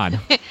 Come on.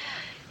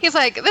 He's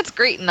like, that's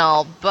great and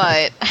all,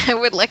 but I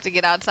would like to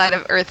get outside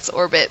of Earth's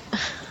orbit.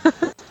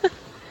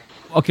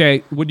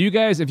 Okay, if you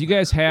guys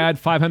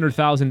had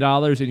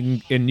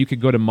 $500,000 and you could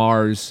go to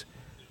Mars,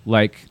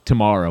 like,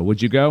 tomorrow, would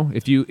you go?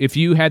 If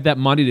you had that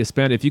money to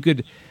spend, if you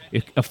could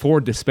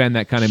afford to spend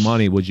that kind of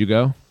money, would you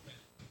go?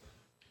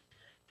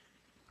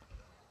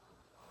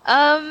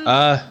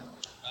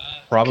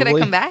 Probably. Could I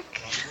come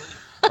back?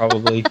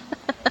 Probably.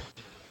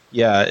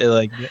 Yeah,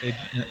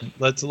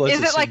 let's.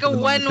 Is it like a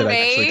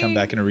one-way? Actually, come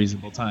back in a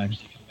reasonable time.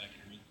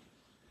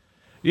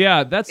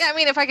 Yeah, that's. Yeah, I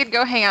mean, if I could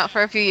go hang out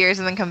for a few years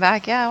and then come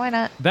back, yeah, why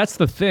not? That's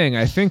the thing.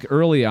 I think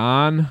early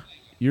on,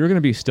 you're going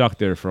to be stuck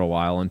there for a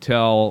while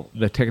until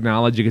the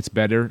technology gets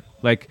better.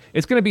 Like,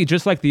 it's going to be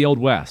just like the Old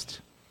West.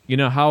 You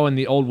know how in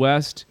the Old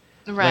West,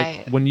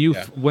 right? Like,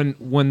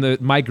 when the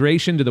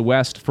migration to the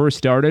West first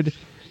started,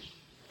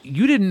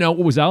 you didn't know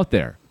what was out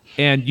there,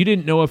 and you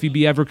didn't know if you'd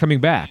be ever coming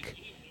back.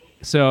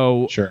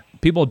 So sure.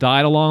 People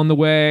died along the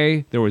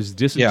way. There was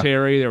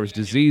dysentery. There was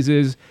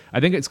diseases. I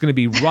think it's going to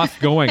be rough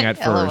going at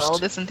first. LOL,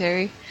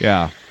 dysentery.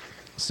 Yeah.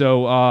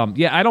 So,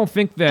 I don't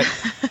think that...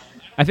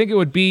 I think it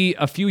would be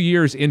a few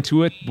years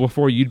into it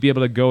before you'd be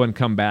able to go and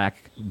come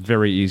back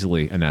very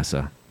easily,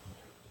 Anessa.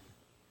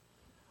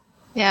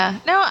 Yeah.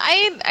 No,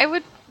 I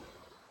would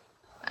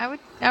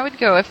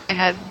go if I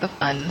had the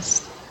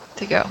funds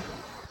to go.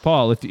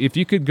 Paul, if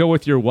you could go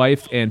with your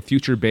wife and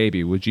future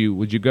baby, would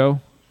you go?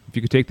 If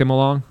you could take them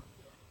along?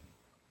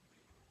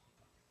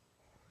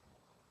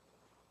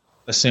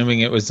 Assuming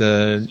it was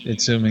a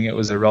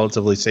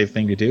relatively safe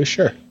thing to do,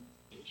 sure.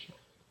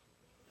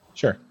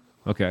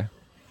 Okay.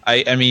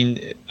 I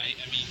mean,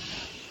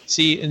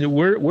 see,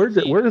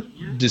 we're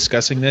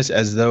discussing this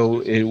as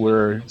though it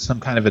were some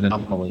kind of an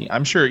anomaly.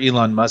 I'm sure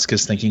Elon Musk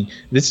is thinking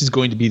this is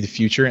going to be the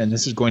future, and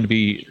this is going to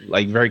be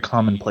like very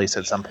commonplace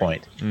at some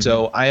point. Mm-hmm.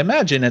 So I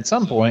imagine at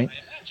some point,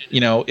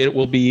 it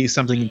will be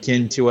something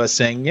akin to us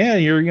saying, "Yeah,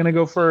 you're going to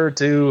go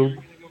to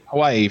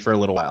Hawaii for a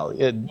little while."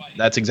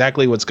 That's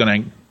exactly what's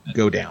going to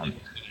go down.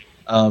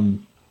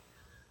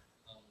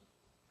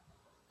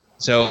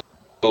 So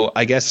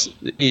I guess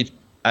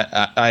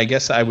I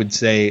guess I would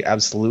say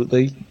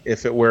absolutely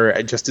if it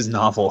were just as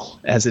novel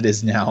as it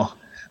is now.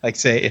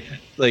 Because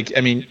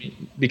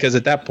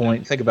at that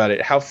point, think about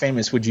it. How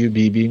famous would you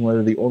be being one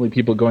of the only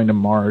people going to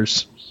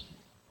Mars?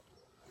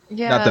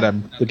 Yeah. Not that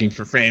I'm looking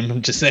for fame.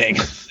 I'm just saying.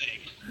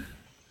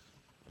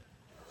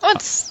 Well,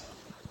 it's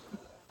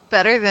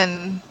better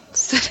than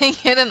sitting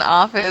in an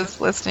office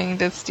listening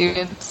to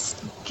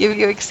students give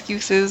you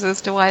excuses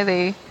as to why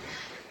they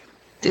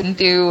didn't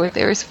do what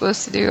they were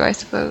supposed to do, I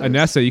suppose.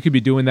 Anessa, you could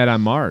be doing that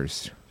on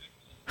Mars.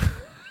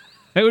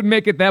 It would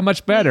make it that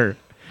much better.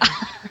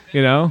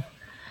 Well,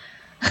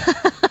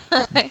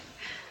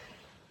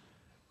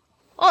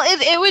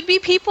 it would be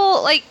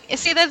people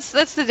see that's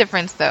the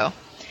difference though.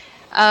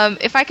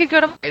 If I could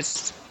go to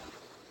Mars,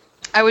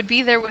 I would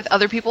be there with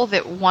other people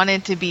that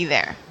wanted to be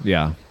there.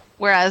 Yeah.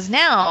 Whereas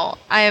now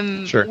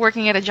I'm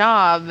working at a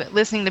job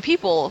listening to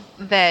people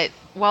that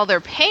while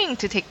they're paying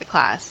to take the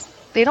class,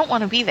 they don't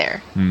want to be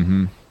there.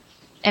 Mm-hmm.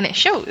 And it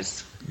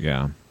shows.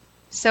 Yeah.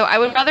 So I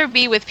would rather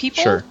be with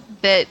people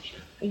that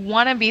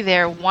want to be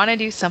there, want to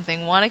do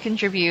something, want to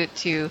contribute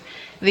to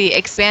the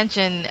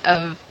expansion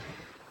of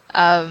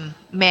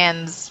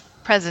man's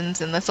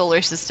presence in the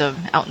solar system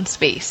out in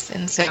space.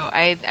 And so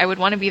I would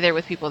want to be there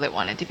with people that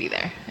wanted to be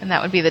there. And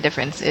that would be the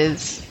difference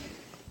is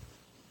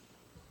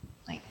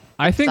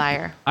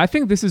desire. I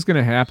think this is going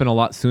to happen a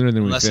lot sooner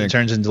than Unless we think.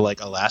 Unless it turns into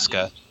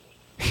Alaska.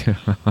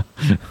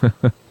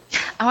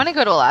 I want to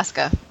go to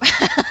Alaska.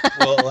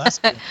 Well,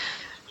 Alaska.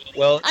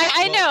 Well,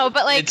 I know,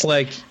 but it's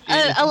like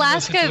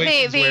Alaska.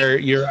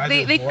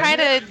 They try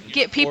to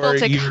get people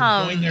to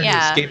come. Going there to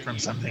escape from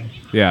something.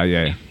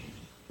 Yeah.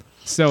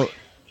 So.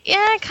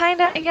 Yeah, kind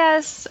of. I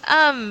guess.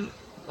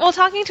 Well,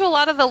 talking to a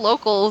lot of the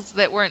locals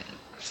that weren't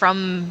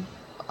from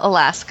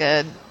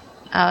Alaska,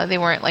 they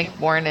weren't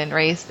born and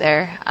raised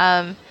there.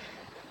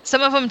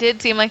 Some of them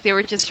did seem like they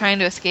were just trying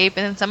to escape,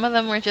 and then some of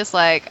them were just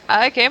like,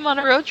 I came on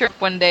a road trip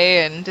one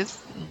day and just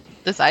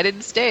decided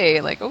to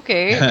stay.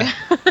 Okay.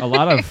 a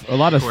lot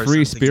of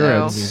free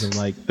spirits.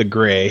 Like The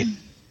Gray.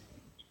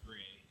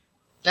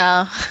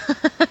 I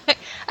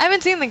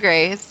haven't seen The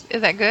Gray. Is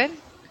that good?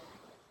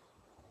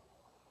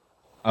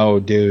 Oh,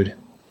 dude,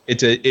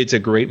 it's a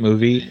great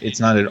movie. It's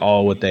not at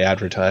all what they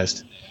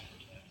advertised.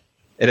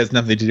 It has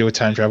nothing to do with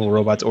time travel,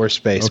 robots, or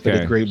space, but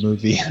a great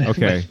movie.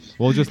 Okay,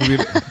 we'll just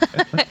leave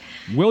it.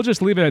 We'll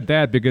just leave it at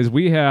that because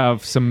we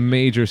have some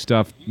major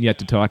stuff yet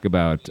to talk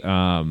about.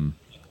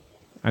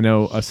 I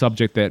know a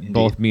subject that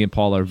both me and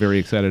Paul are very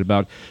excited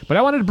about. But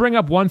I wanted to bring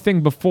up one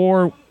thing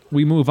before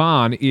we move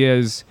on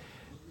is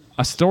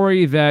a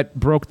story that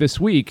broke this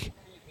week.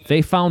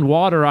 They found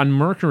water on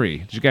Mercury.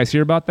 Did you guys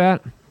hear about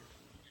that?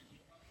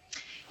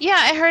 Yeah,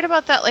 I heard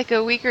about that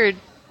a week or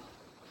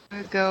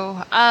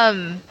ago.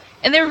 And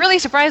they were really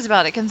surprised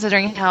about it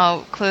considering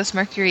how close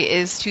Mercury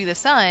is to the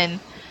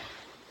sun.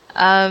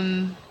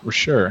 For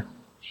sure.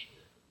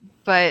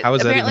 But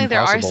apparently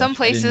there are some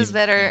places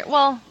that are...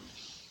 Well,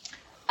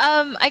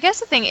 I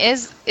guess the thing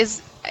is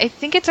I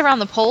think it's around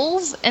the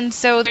poles, and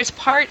so there's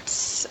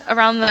parts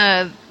around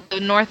the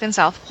north and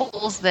south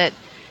poles that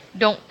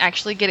don't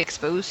actually get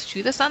exposed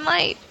to the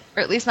sunlight,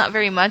 or at least not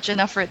very much,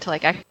 enough for it to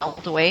actually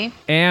melt away.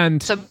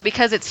 And so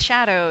because it's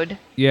shadowed,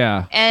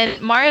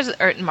 and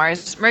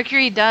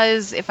Mercury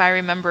does, if I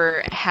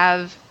remember,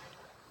 have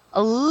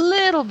a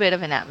little bit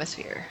of an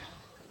atmosphere,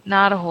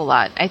 not a whole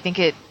lot. I think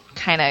it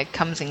kind of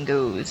comes and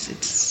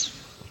goes.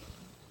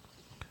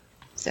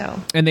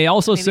 And they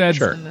also said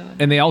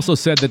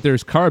that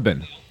there's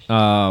carbon.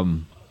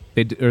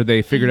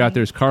 They figured out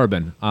there's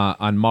carbon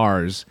on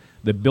Mars,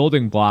 the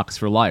building blocks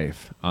for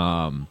life.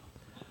 They're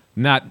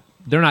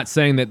not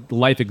saying that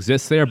life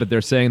exists there, but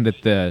they're saying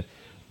that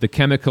the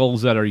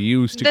chemicals that are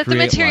used to create the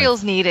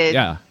materials life, needed.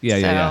 Yeah.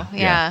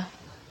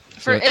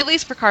 At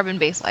least for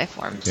carbon-based life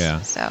forms.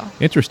 Yeah. So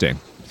interesting.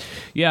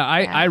 Yeah,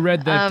 I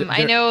read that.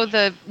 I know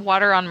the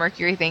water on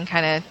Mercury thing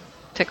kind of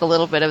took a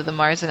little bit of the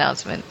Mars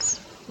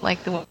announcements,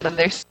 like the one that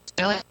they're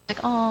They're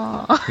like,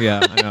 "Aw."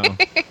 Yeah, I know.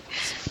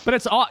 But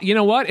it's all, you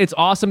know what? It's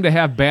awesome to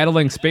have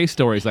battling space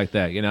stories like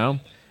that. You know,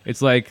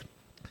 it's like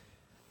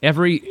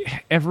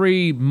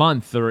every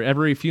month or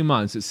every few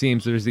months, it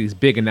seems there's these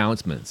big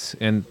announcements,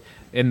 and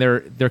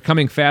they're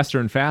coming faster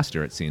and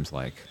faster. It seems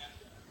like.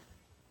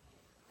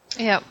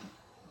 Yep.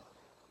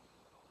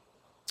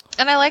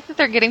 And I like that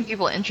they're getting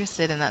people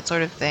interested in that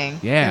sort of thing.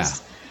 Yeah.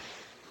 'Cause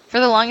for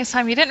the longest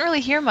time, you didn't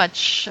really hear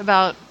much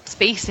about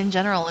space in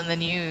general in the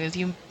news.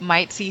 You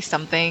might see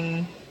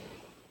something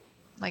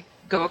like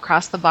go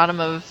across the bottom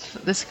of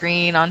the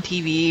screen on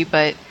TV,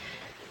 but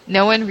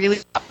no one really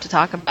stopped to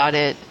talk about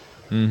it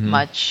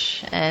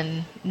much.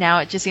 And now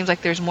it just seems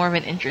like there's more of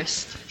an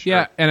interest.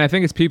 Yeah, and I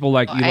think it's people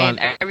like Elon.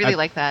 I really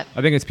like that.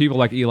 I think it's people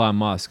like Elon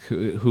Musk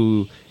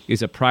who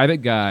is a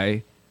private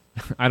guy.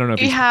 I don't know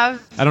if You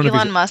have I don't know if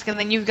Elon he's- Musk, and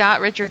then you've got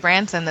Richard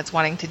Branson that's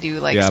wanting to do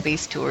like Yep.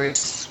 space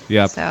tours.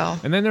 Yep. So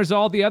And then there's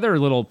all the other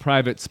little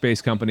private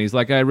space companies.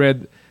 Like I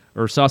read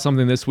or saw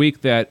something this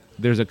week that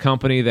there's a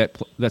company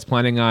that's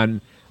planning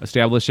on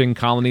establishing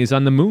colonies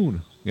on the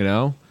moon, you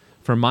know,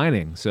 for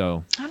mining.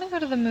 So I want to go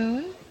to the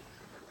moon.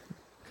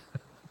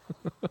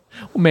 well,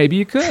 maybe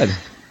you could.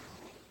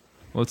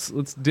 Let's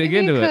dig Maybe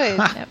into you it.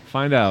 could. Yep.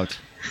 Find out.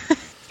 I'll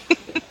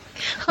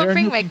There are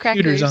bring no my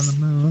computers crackers. on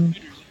the moon.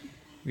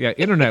 Yeah,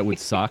 internet would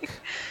suck.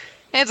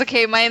 It's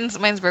okay. Mine's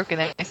broken,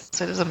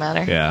 so it doesn't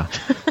matter. Yeah.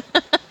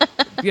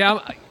 Yeah,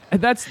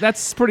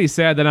 that's pretty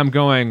sad that I'm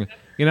going,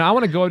 you know, I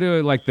want to go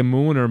to like the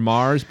moon or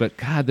Mars, but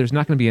God, there's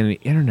not going to be any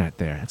internet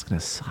there. That's going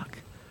to suck.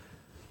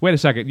 Wait a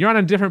second. You're on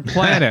a different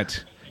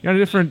planet. You're on a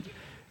different You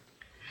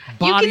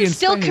body can in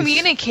still space.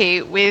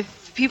 communicate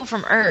with people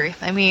from Earth.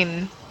 I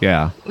mean,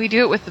 Yeah. we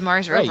do it with the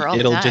Mars rover all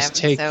It'll the time. just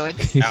take so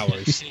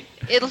hours.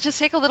 it'll just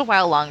take a little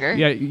while longer.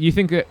 Yeah, you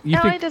think No,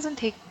 it doesn't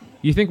take.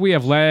 you think we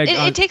have lag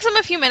on, It takes them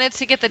a few minutes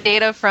to get the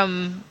data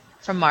from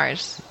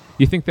Mars.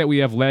 you think that we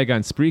have lag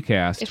on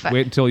Spreecast? If I-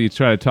 Wait until you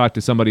try to talk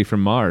to somebody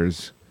from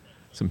Mars.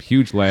 Some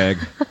huge lag.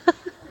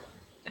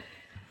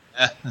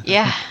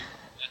 Yeah.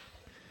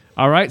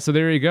 All right, so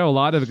there you go. A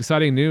lot of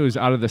exciting news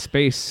out of the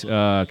space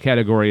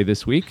category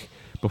this week.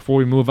 Before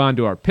we move on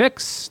to our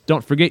picks,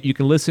 don't forget you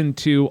can listen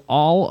to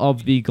all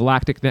of the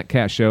Galactic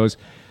Netcast shows.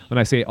 When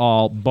I say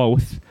all,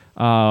 both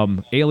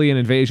Alien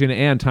Invasion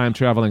and Time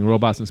Traveling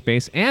Robots in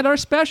Space, and our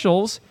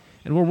specials.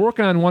 And we're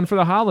working on one for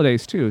the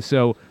holidays, too.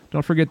 So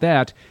don't forget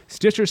that.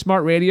 Stitcher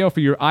Smart Radio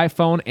for your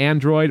iPhone,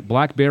 Android,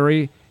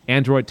 BlackBerry,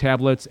 Android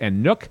tablets,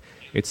 and Nook.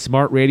 It's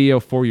smart radio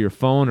for your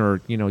phone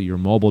or, you know, your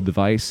mobile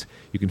device.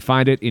 You can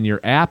find it in your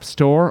app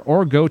store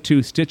or go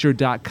to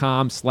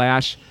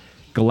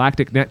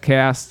Stitcher.com/Galactic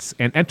Netcasts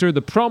and enter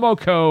the promo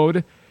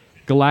code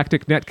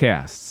Galactic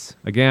Netcasts.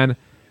 Again,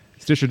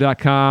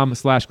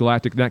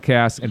 Stitcher.com/Galactic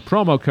Netcasts and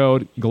promo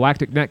code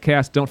Galactic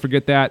Netcasts. Don't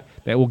forget that.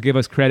 That will give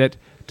us credit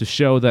to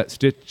show that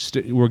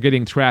we're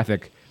getting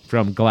traffic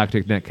from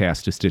Galactic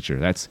Netcast to Stitcher.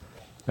 That's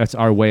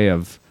our way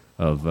of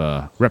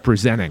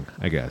representing,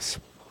 I guess.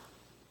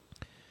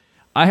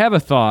 I have a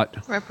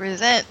thought.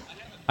 Represent.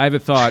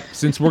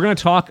 Since we're going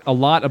to talk a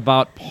lot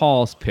about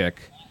Paul's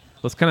pick,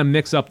 let's kind of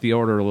mix up the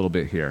order a little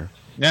bit here.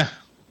 Yeah.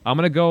 I'm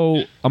going to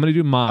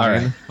do mine. All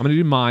right. I'm going to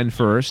do mine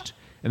first,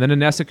 and then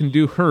Anessa can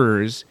do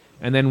hers,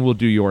 and then we'll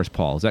do yours,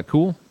 Paul. Is that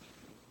cool?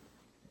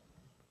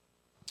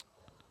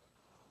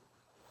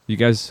 You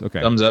guys?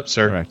 Okay. Thumbs up,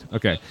 sir. Correct.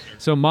 Okay.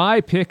 So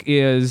my pick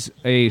is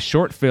a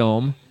short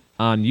film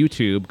on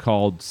YouTube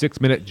called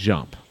 6 Minute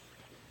Jump.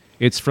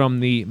 It's from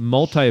the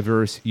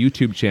Multiverse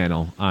YouTube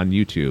channel on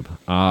YouTube.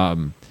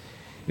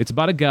 It's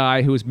about a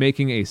guy who is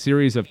making a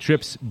series of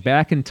trips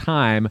back in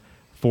time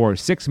for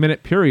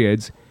 6-minute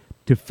periods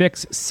to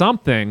fix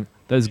something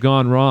that has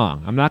gone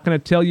wrong. I'm not going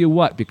to tell you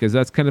what because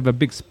that's kind of a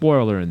big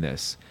spoiler in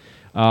this.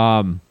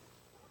 Let's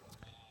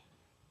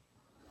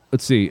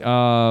see.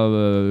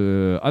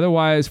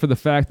 Otherwise, for the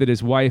fact that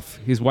his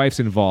wife's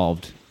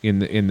involved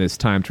in this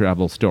time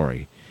travel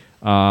story.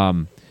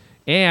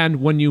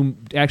 And when you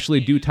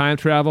actually do time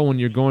travel, when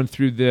you're going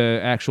through the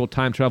actual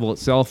time travel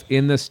itself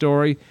in the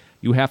story,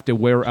 you have to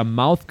wear a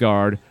mouth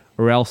guard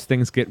or else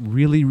things get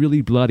really,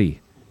 really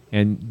bloody.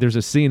 And there's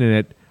a scene in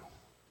it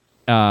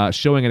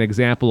showing an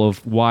example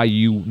of why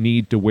you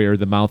need to wear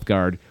the mouth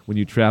guard when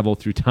you travel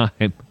through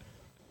time.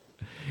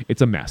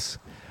 It's a mess.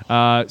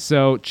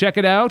 So check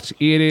it out.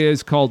 It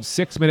is called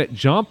 6 Minute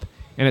Jump,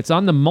 and it's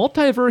on the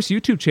Multiverse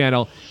YouTube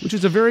channel, which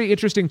is a very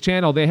interesting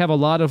channel. They have a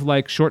lot of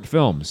like short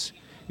films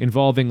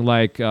involving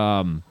like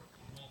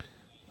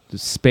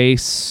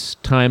space,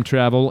 time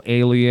travel,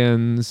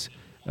 aliens,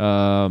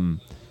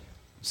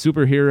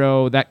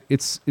 superhero. That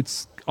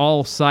it's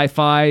all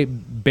sci-fi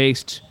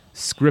based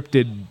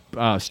scripted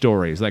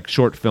stories, like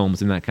short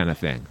films and that kind of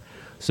thing.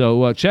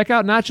 So check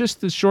out not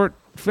just the short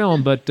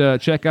film, but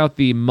check out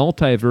the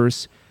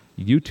Multiverse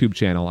YouTube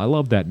channel. I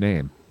love that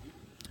name.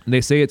 And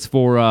they say it's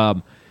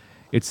for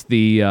it's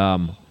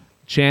the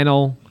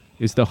channel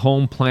is the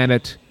home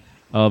planet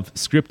of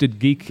scripted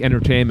geek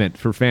entertainment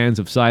for fans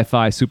of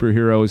sci-fi,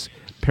 superheroes,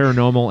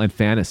 paranormal, and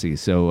fantasy.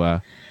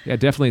 So yeah,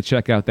 definitely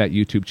check out that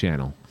YouTube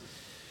channel.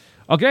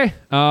 Okay,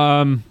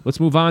 let's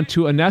move on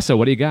to Anessa.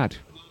 What do you got?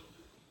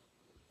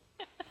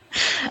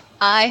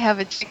 I have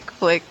a chick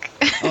flick.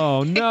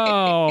 Oh,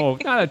 no,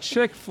 not a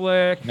chick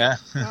flick. Yeah.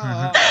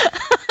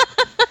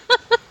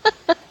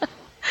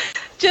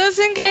 Just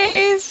in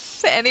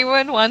case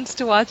anyone wants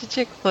to watch a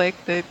chick flick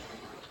that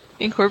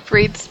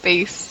incorporates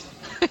space.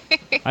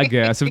 I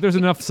guess. If there's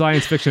enough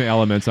science fiction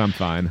elements, I'm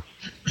fine.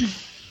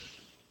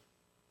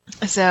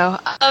 So,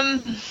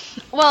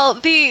 well,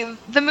 the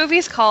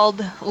movie's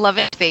called Love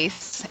in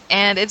Space,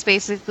 and it's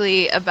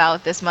basically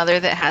about this mother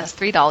that has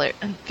three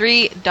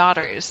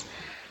daughters.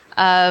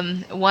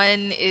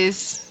 One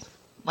is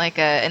like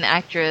an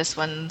actress,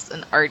 one's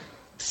an art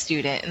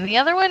student, and the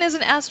other one is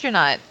an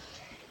astronaut.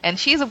 And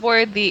she's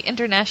aboard the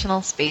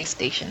International Space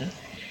Station.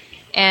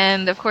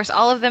 And of course,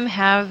 all of them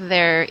have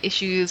their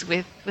issues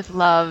with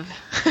love.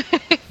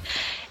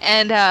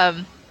 And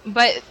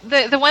but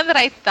the one that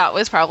I thought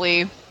was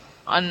probably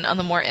on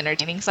the more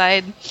entertaining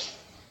side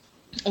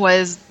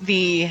was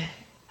the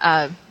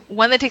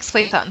one that takes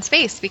place out in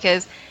space,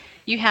 because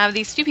you have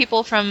these two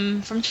people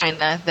from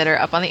China that are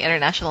up on the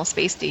International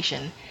Space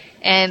Station.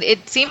 And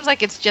it seems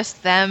like it's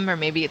just them, or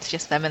maybe it's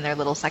just them in their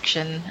little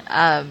section.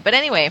 But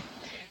anyway,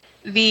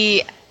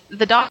 the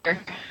daughter,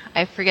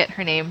 I forget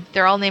her name,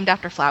 they're all named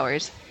after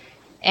flowers.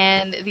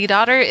 And the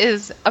daughter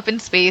is up in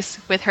space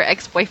with her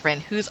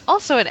ex-boyfriend, who's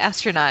also an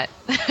astronaut.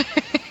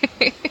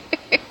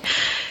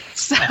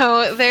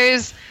 So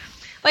there's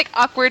like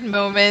awkward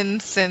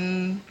moments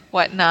and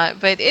whatnot,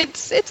 but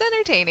it's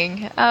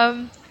entertaining.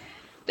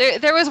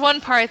 There was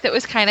one part that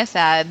was kind of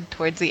sad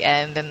towards the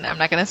end, and I'm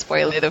not going to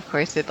spoil it, of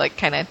course. It like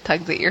kind of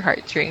tugs at your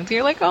heartstrings.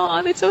 You're like,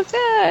 oh, that's so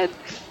sad.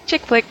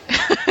 Chick flick.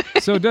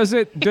 So does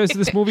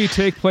this movie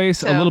take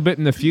place a little bit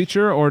in the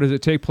future, or does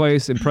it take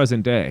place in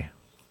present day?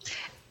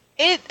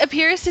 It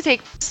appears to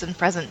take place in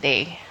present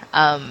day.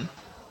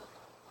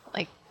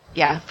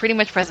 Pretty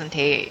much present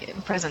day.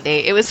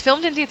 It was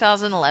filmed in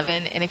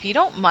 2011, and if you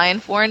don't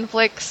mind foreign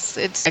flicks,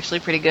 it's actually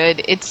pretty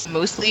good. It's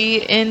mostly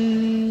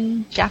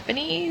in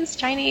Japanese,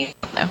 Chinese,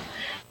 no.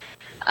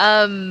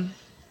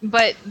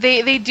 But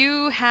they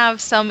do have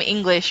some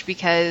English,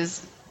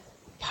 because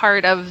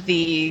part of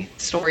the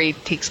story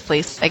takes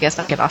place, I guess,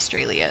 like in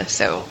Australia.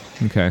 So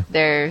okay,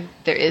 there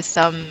is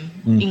some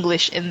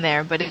English in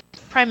there, but it's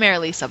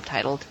primarily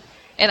subtitled.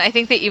 And I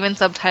think they even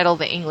subtitle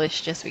the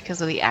English just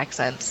because of the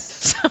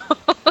accents. So,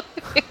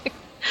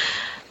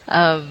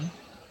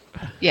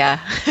 yeah,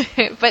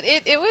 but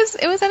it was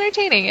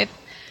entertaining.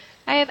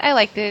 I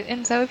liked it,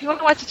 and so if you want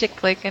to watch a chick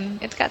flick,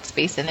 and it's got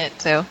space in it,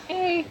 so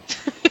hey.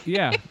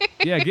 yeah,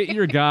 get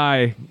your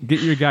guy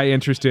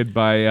interested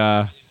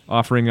by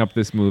offering up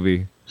this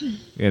movie.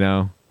 You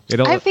know,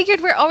 I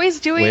figured we're always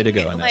doing way to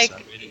go, like,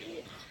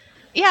 Anessa.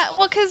 Yeah,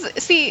 well,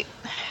 because see,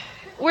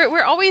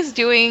 we're always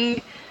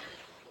doing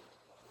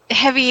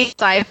heavy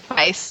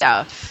sci-fi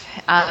stuff,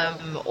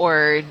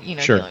 or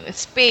Sure. dealing with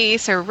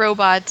space or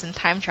robots and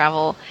time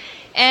travel,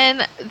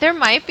 and there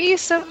might be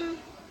some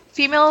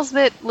females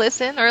that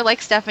listen, or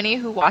like Stephanie,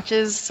 who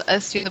watches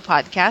us do the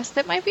podcast,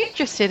 that might be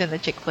interested in the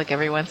chick flick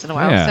every once in a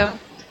while. Yeah. So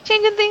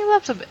changing things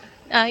up a bit.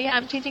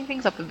 I'm changing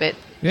things up a bit.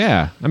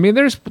 Yeah, I mean,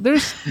 there's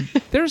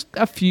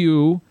a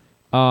few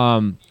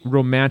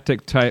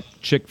romantic type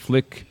chick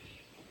flick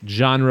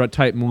genre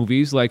type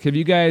movies. Like, have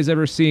you guys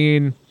ever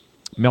seen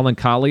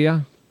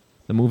Melancholia?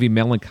 The movie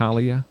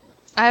Melancholia?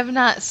 I have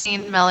not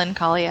seen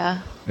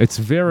Melancholia. It's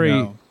very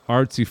No.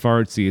 artsy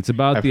fartsy. It's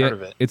about I've heard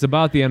of it. It's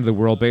about the end of the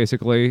world,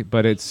 basically,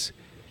 but it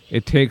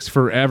takes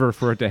forever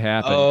for it to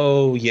happen.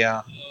 Oh,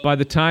 yeah. By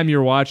the time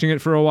you're watching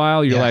it for a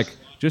while, you're Yeah. like,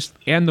 just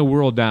end the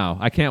world now.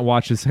 I can't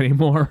watch this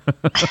anymore.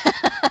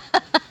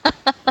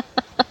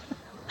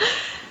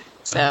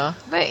 So,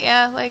 but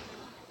yeah, like,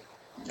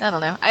 I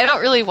don't know. I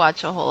don't really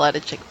watch a whole lot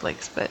of chick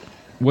flicks, but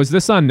Was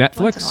this on once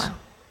in a Netflix? while.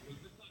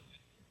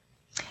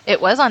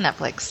 It was on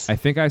Netflix. I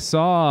think I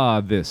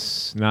saw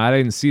this. No, I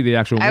didn't see the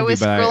actual movie. I was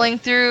but scrolling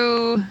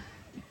through.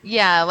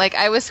 Yeah, like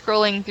I was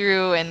scrolling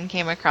through and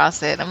came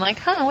across it. I'm like,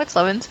 what's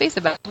Love in Space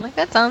about? I'm like,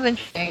 that sounds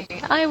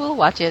interesting. I will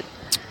watch it.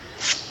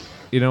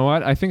 You know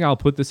what? I think I'll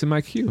put this in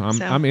my queue.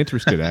 So. I'm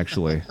interested,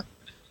 actually.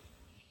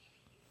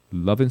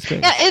 Love in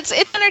Space. Yeah, it's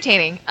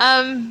entertaining.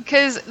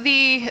 Because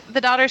the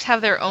daughters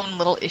have their own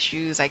little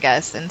issues, I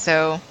guess, and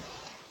so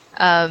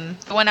the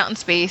one out in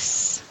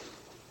space,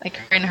 like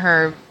her and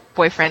her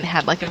boyfriend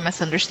had like a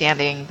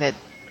misunderstanding that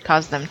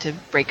caused them to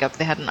break up.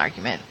 They had an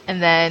argument, and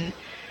then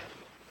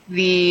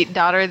the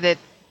daughter that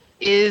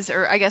is,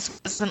 or I guess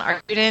was an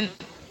art student,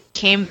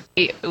 came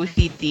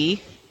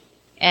OCD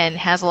and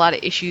has a lot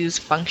of issues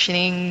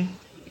functioning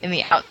in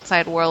the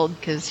outside world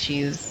because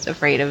she's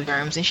afraid of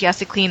germs, and she has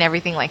to clean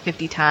everything like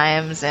 50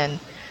 times, and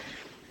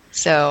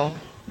so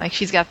like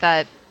she's got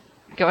that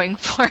going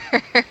for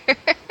her.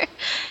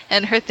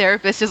 And her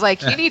therapist is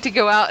like, you need to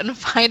go out and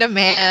find a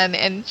man,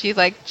 and she's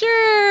like,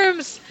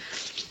 germs.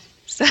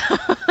 So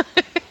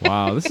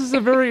Wow, this is a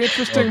very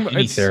interesting.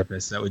 Any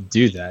therapist that would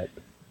do that.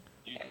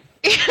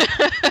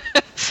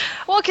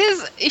 Well,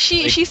 because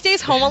she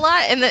stays home a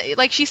lot,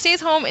 and she stays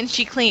home and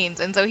she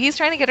cleans, and so he's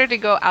trying to get her to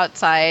go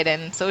outside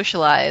and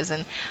socialize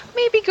and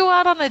maybe go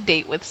out on a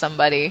date with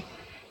somebody.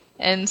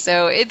 And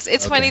so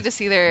it's funny to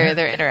see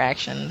their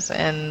interactions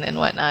and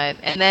whatnot.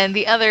 And then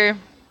the other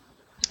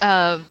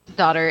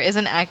daughter is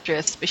an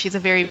actress, but she's a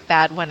very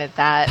bad one at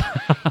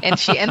that. And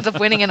she ends up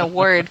winning an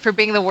award for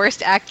being the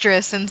worst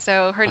actress. And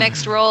so her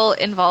next role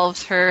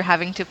involves her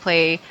having to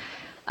play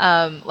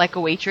like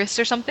a waitress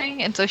or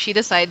something. And so she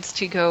decides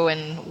to go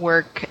and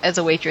work as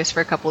a waitress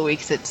for a couple of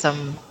weeks at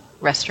some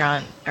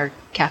restaurant or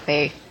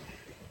cafe.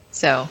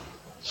 So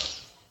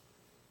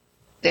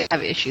they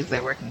have issues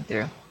they're working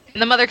through.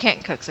 And the mother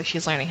can't cook, so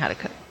she's learning how to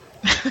cook.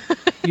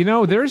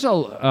 There's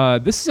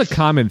this is a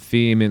common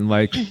theme in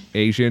like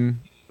Asian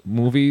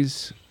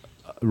movies,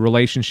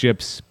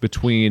 relationships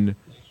between,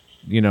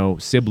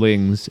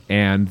 siblings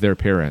and their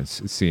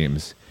parents, it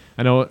seems.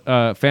 I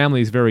know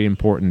family is very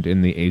important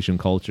in the Asian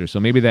culture,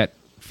 so maybe that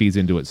feeds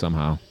into it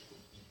somehow.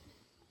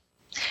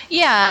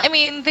 Yeah, I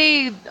mean,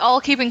 they all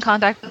keep in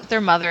contact with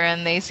their mother,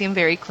 and they seem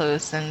very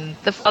close, and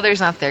the father's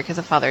not there because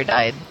the father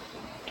died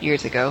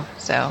years ago,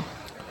 so...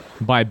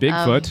 By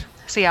Bigfoot.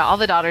 So yeah, all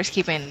the daughters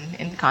keep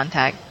in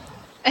contact.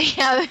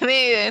 Yeah,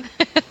 they did.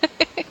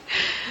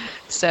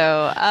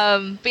 So,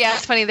 but yeah,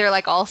 it's funny. They're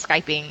like all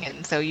Skyping,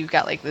 and so you've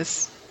got like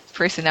this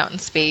person out in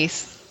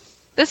space.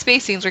 The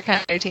space scenes were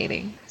kind of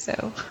entertaining.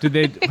 So,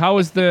 How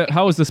was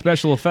the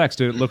special effects?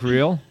 Did it look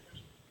real?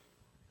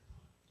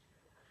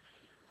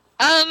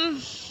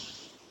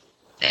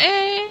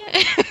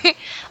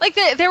 Like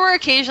there were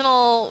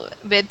occasional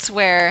bits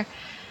where,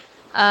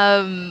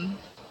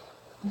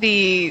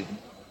 the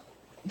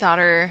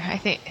daughter, I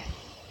think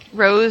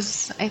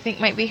Rose,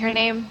 might be her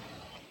name,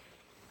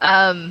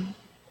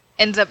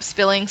 ends up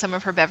spilling some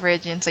of her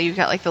beverage, and so you've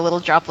got like the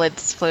little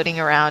droplets floating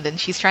around, and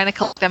she's trying to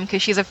collect them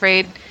because she's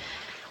afraid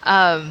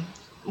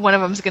one of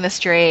them's going to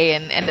stray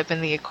and end up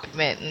in the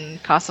equipment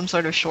and cause some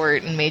sort of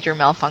short and major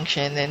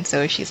malfunction, and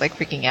so she's like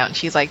freaking out, and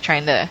she's like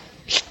trying to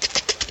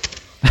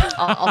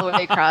all the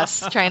way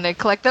across, trying to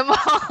collect them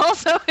all.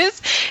 So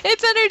it's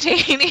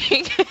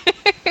entertaining.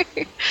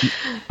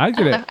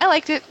 I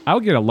liked it. I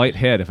would get a light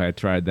head if I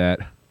tried that.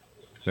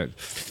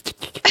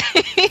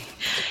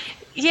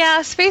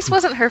 Yeah, space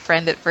wasn't her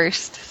friend at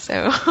first,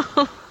 so.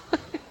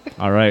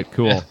 All right,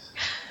 cool.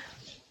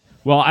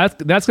 Well,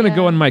 that's going to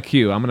go in my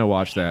queue. I'm going to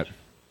watch that.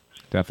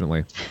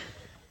 Definitely.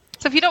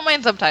 So if you don't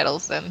mind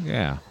subtitles, then.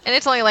 Yeah. And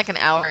it's only like an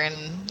hour and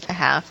a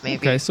half,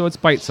 maybe. Okay, so it's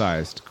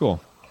bite-sized.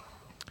 Cool.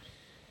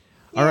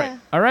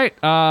 All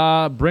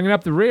right. Bringing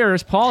up the rear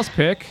is Paul's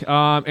pick.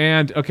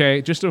 And,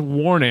 okay, just a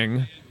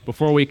warning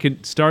before we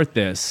can start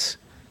this.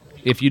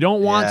 If you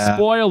don't want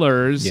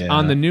spoilers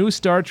on the new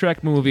Star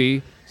Trek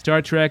movie,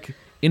 Star Trek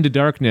Into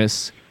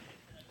Darkness,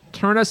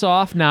 turn us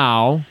off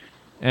now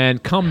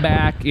and come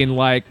back in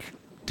like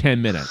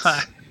 10 minutes.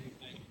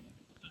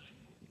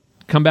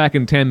 Come back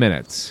in 10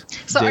 minutes.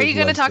 So Dave, are you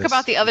going to talk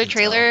about the other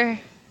trailer?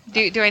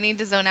 Do I need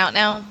to zone out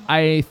now?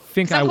 I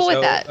think I'm cool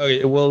with that.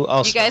 Okay,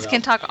 well, you guys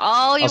can talk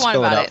all you want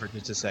about it. I'll spell it out for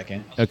just a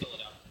second. Okay.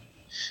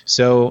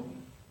 So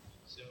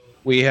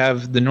we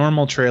have the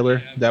normal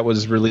trailer that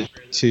was released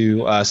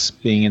to us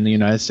being in the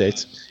United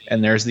States,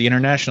 and there's the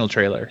international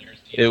trailer.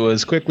 It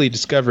was quickly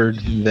discovered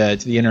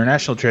that the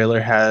international trailer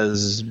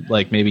has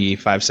like maybe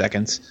 5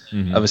 seconds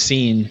of a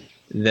scene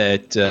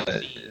that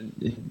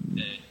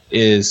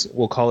is,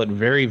 we'll call it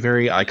very,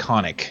 very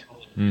iconic.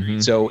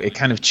 So it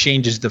kind of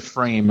changes the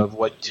frame of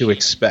what to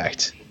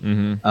expect.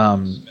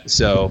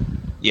 So,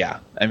 yeah,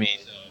 I mean,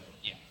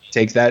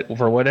 take that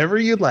for whatever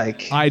you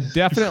like. I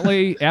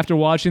definitely, after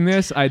watching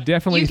this,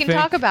 You can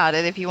talk about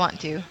it if you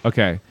want to.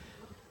 Okay.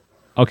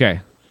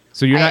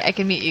 So you're not... I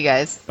can mute you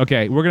guys.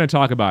 Okay, we're going to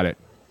talk about it.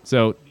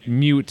 So,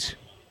 mute.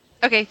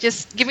 Okay,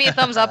 just give me a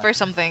thumbs up or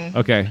something.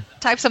 Okay.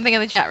 Type something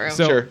in the chat room.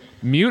 So, sure.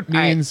 Mute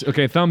means...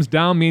 Okay, thumbs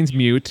down means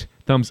mute.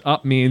 Thumbs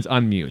up means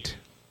unmute.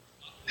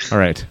 All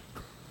right.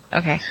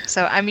 Okay,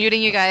 so I'm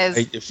muting you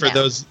guys.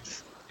 Those...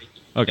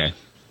 Okay.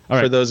 All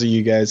right. For those of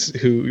you guys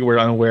who were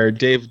unaware,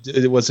 Dave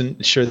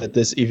wasn't sure that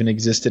this even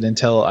existed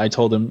until I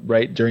told him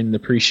right during the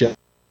pre-show,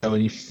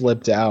 and he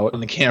flipped out on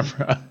the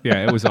camera.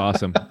 Yeah, it was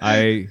awesome.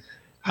 I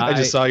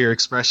just saw your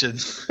expression.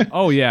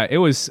 Oh yeah, it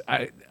was.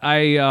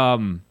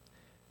 I'm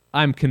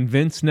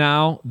convinced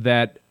now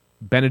that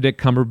Benedict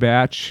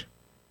Cumberbatch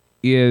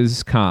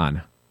is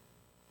Khan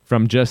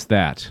from just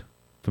that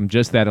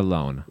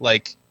alone.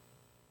 Like,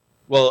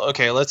 well,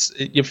 okay.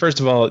 First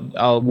of all,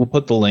 we'll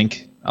put the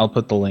link. I'll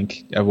put the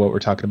link of what we're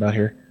talking about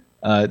here.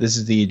 This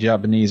is the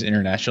Japanese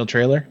international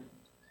trailer,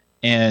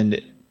 and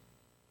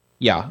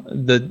yeah,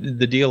 the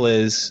deal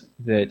is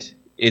that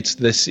it's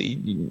this.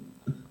 It's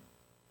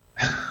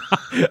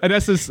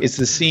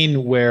the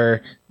scene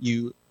where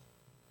you.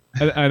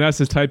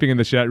 Aness is typing in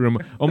the chat room.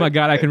 Oh my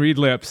God, I can read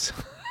lips.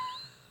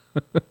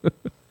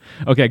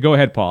 Okay, go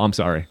ahead, Paul. I'm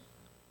sorry.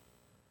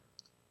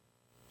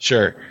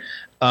 Sure,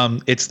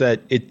 it's that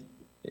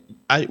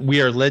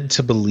we are led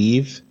to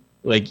believe.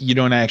 Like, you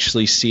don't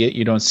actually see it.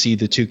 You don't see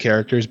the two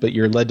characters, but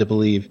you're led to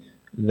believe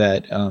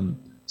that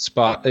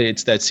Spock.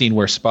 It's that scene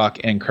where Spock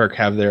and Kirk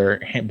have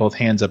their both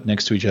hands up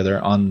next to each other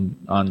on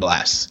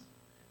glass.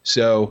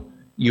 So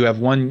you have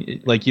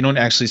one, like, you don't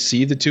actually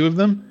see the two of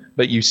them,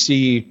 but you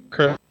see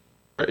Kirk,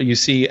 you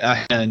see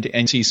a hand,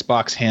 and you see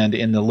Spock's hand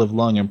in the live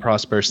long and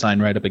prosper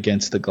sign right up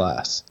against the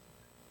glass.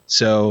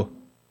 So,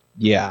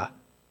 yeah,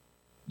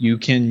 you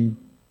can,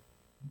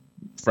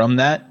 from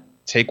that,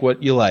 take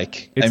what you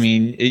like. I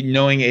mean,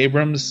 knowing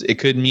Abrams, it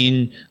could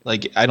mean,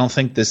 like, I don't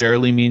think this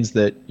necessarily means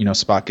that, you know,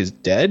 Spock is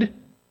dead.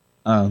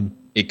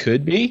 It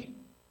could be.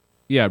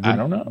 Yeah, I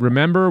don't know.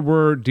 Remember,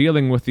 we're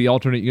dealing with the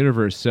alternate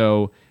universe,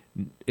 so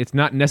it's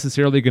not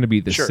necessarily going to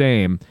be the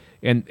same.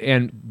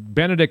 And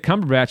Benedict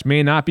Cumberbatch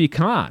may not be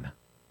Khan.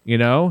 You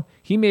know,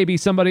 he may be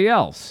somebody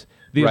else.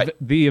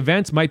 The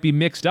events might be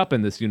mixed up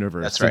in this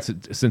universe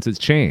since it's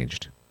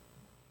changed.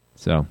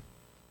 So,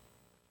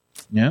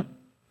 yeah,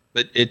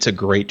 but it's a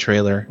great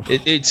trailer.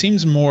 It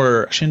seems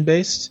more action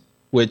based,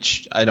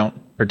 which I don't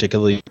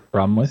particularly have a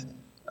problem with.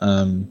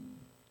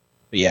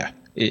 But yeah.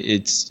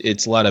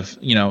 It's a lot of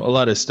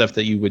stuff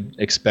that you would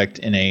expect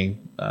in a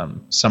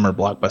summer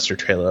blockbuster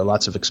trailer.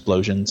 Lots of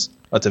explosions,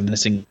 lots of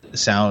menacing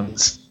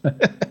sounds.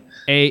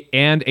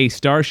 a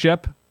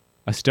starship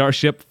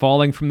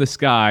falling from the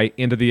sky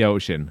into the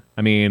ocean.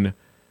 I mean,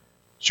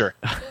 sure,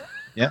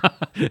 yeah,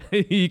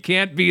 you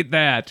can't beat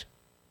that.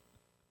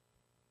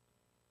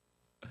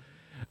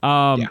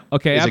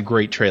 Okay, it's a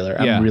great trailer.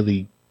 Yeah.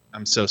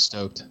 I'm so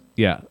stoked.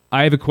 Yeah,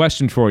 I have a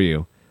question for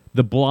you.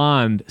 The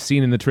blonde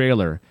seen in the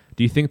trailer.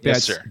 Do you think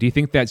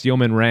that's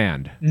Yeoman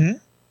Rand? Mm-hmm.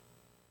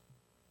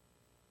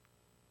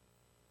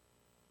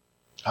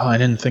 Oh, I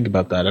didn't think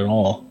about that at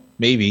all.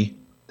 Maybe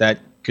that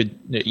could,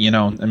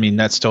 I mean,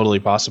 that's totally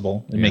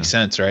possible. It makes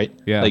sense, right?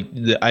 Yeah. Like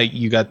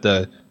you got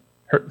the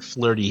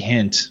flirty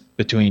hint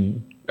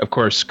between, of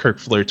course, Kirk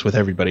flirts with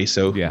everybody.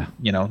 So,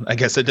 I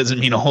guess that doesn't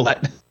mean a whole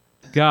lot.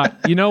 God,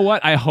 you know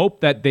what? I hope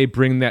that they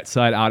bring that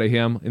side out of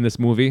him in this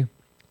movie.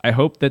 I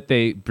hope that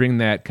they bring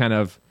that kind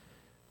of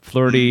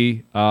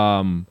flirty,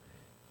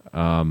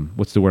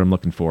 what's the word I'm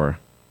looking for?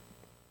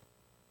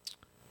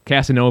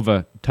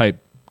 Casanova type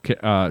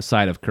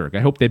side of Kirk. I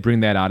hope they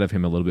bring that out of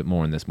him a little bit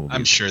more in this movie.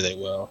 I'm sure they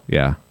will.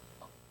 Yeah.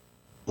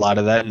 A lot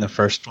of that in the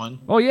first one.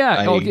 Oh yeah.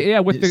 I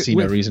see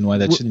no reason why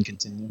that shouldn't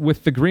continue.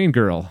 With the green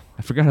girl.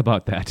 I forgot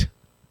about that.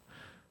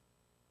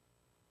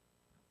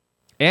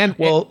 And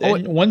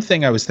one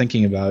thing I was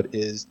thinking about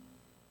is.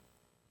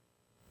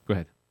 Go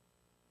ahead.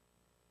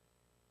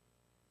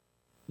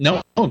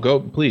 No,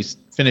 go, please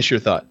finish your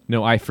thought.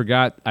 No, I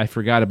forgot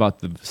about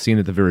the scene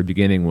at the very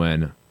beginning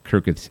when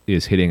Kirk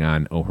is hitting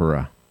on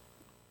Uhura.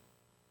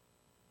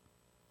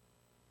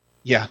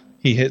 Yeah,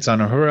 he hits on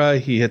Uhura.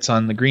 He hits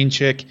on the green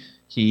chick.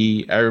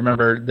 I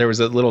remember there was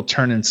a little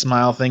turn and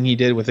smile thing he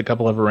did with a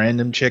couple of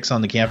random chicks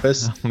on the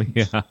campus.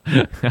 Yeah,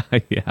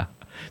 yeah.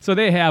 So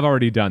they have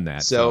already done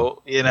that.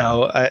 So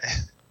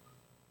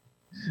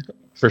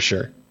for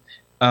sure.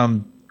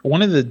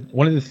 One of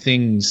the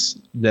things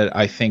that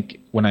I think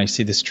when I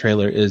see this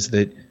trailer is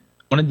that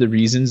one of the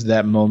reasons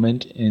that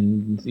moment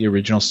in the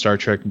original Star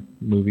Trek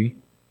movie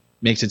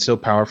makes it so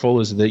powerful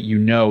is that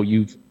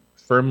you've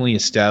firmly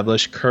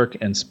established Kirk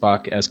and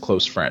Spock as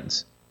close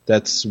friends.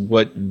 That's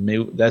what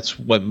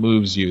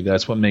moves you.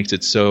 That's what makes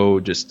it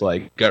so just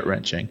like gut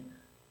wrenching.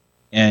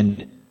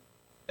 And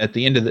at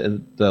the end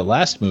of the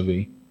last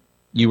movie,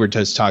 you were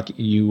just talking.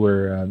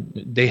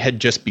 They had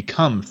just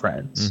become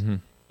friends.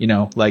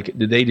 Mm-hmm. Like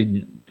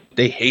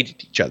they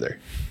hated each other.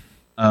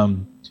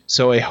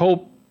 So I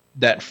hope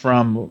that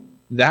from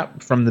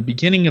the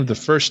beginning of the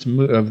first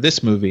of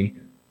this movie,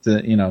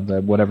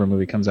 the whatever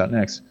movie comes out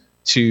next,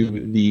 to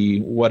the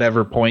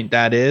whatever point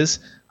that is,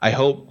 I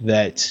hope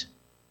that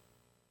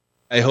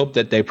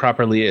they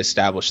properly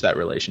establish that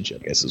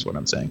relationship, I guess is what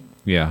I'm saying.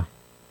 Yeah,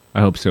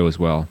 I hope so as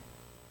well.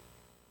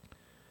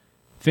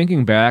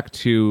 Thinking back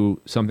to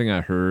something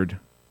I heard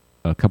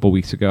a couple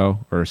weeks ago,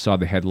 or saw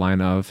the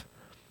headline of,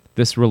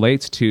 this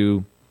relates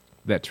to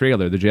that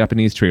trailer, the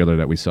Japanese trailer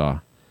that we saw.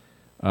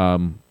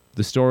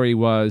 The story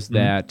was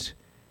that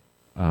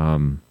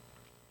who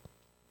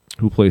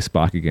plays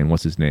Spock again?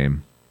 What's his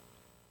name?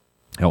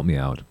 Help me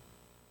out.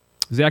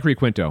 Zachary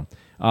Quinto.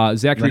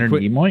 Leonard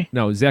Nimoy?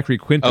 No, Zachary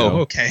Quinto. Oh,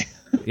 okay.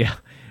 Yeah.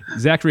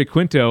 Zachary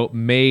Quinto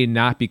may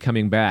not be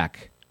coming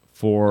back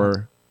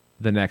for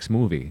the next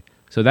movie.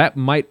 So that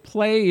might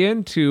play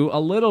into a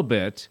little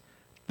bit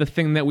the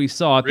thing that we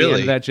saw at the end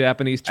of that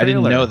Japanese trailer. I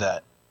didn't know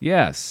that.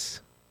 Yes.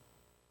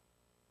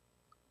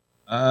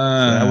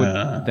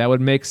 That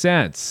would make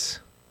sense.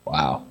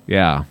 Wow.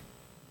 Yeah.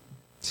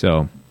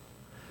 So.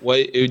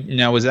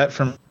 Now, is that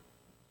for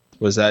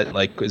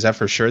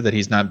sure that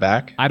he's not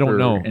back? I don't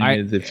know.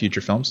 Any of the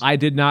future films? I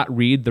did not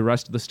read the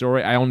rest of the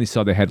story. I only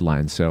saw the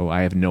headlines, so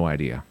I have no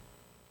idea.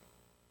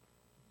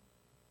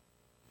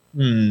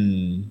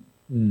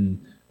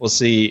 Well,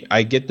 see,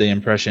 I get the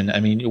impression. I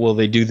mean, will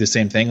they do the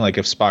same thing? Like,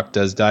 if Spock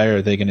does die,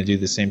 are they going to do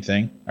the same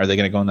thing? Are they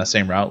going to go on that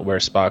same route where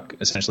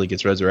Spock essentially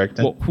gets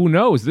resurrected? Well, who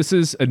knows? This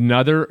is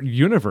another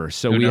universe,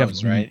 so we have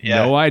right?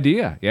 no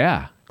idea.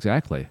 Yeah,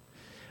 exactly.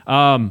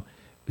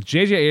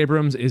 J.J.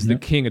 Abrams is the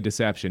king of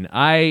deception.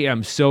 I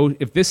am so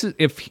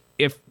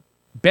if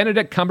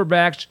Benedict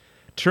Cumberbatch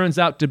turns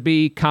out to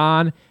be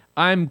Khan,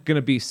 I'm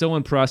gonna be so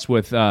impressed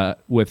with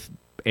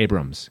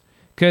Abrams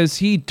because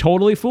he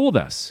totally fooled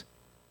us.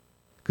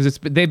 Because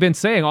they've been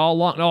saying all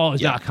along, oh,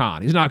 he's not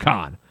Khan. He's not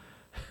Khan.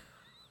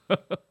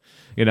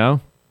 You know?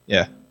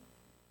 Yeah.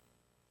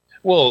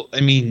 Well,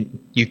 I mean,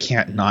 you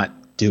can't not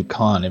do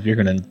Khan if you're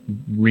going to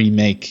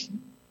remake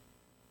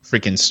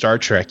freaking Star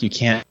Trek. You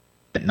can't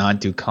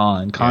not do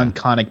Khan.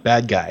 Conic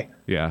bad guy.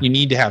 Yeah. You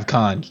need to have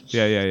Khan.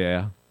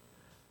 Yeah.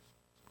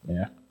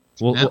 Yeah.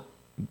 Well,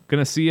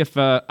 gonna see if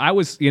I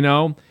was,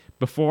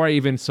 before I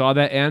even saw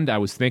that end, I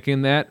was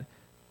thinking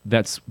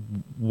that's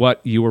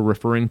what you were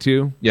referring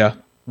to. Yeah.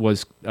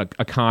 Was a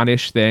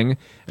Khan-ish thing,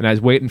 and I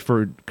was waiting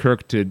for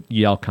Kirk to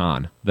yell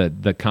Khan,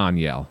 the Khan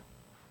yell.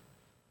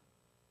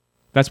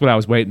 That's what I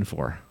was waiting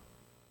for.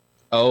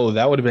 Oh,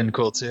 that would have been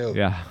cool too.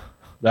 Yeah.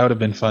 That would have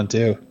been fun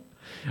too.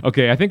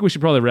 Okay, I think we should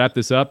probably wrap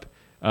this up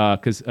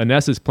because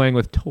Anessa's playing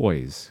with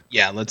toys.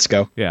 Yeah, let's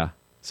go. Yeah.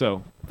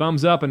 So,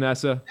 thumbs up,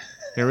 Anessa.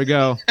 Here we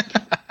go.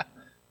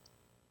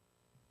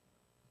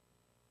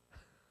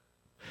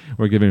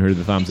 We're giving her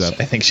the thumbs up.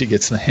 I think she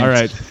gets the hint. All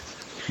right.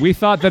 We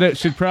thought that it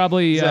should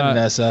probably... Is that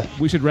Anessa?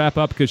 We should wrap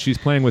up because she's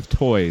playing with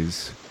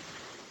toys.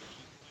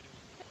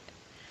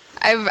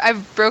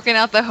 I've broken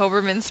out the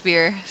Hoberman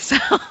spear. So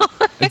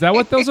Is that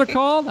what those are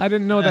called? I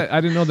didn't know that. I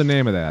didn't know the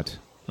name of that.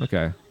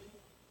 Okay.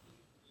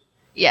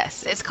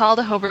 yes, it's called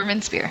a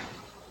Hoberman spear.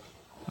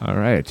 All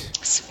right.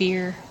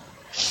 Sphere.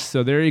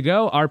 So there you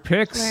go. Our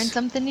picks. Learn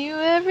something new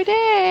every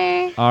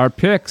day. Our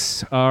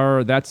picks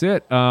are, that's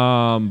it.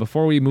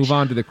 Before we move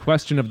on to the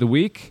question of the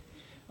week,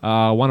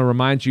 I want to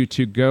remind you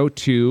to go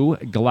to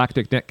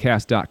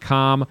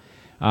galacticnetcast.com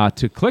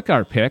to click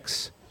our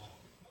picks.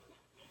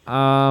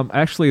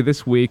 Actually,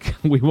 this week,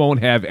 we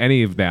won't have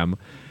any of them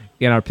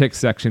in our picks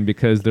section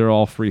because they're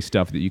all free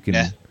stuff that you can...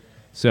 Yeah.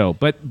 So,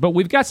 but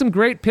we've got some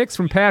great picks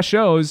from past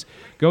shows.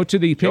 Go to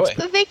the picks...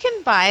 They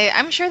can buy,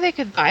 I'm sure they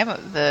could buy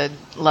the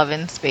Love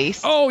in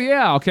Space. Oh,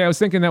 yeah. Okay, I was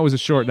thinking that was a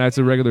short. That's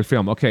a regular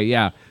film. Okay,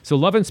 yeah. So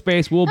Love in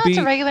Space will be... It's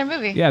a regular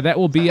movie. Yeah, that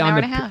will be An on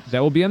hour the and a half.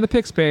 that will be on the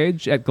picks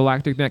page at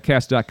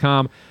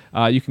galacticnetcast.com.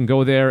 You can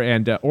go there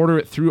and order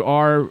it through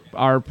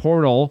our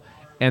portal,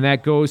 and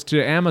that goes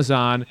to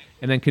Amazon,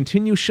 and then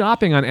continue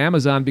shopping on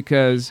Amazon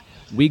because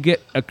we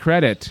get a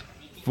credit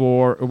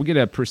or we get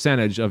a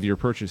percentage of your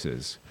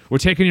purchases. We're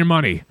taking your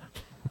money.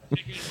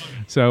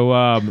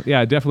 So,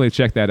 yeah, definitely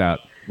check that out.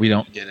 We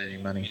don't get any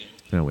money.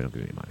 No, we don't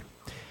get any money.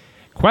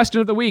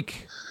 Question of the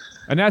week.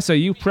 Anessa,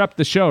 you prepped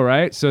the show,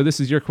 right? So this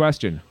is your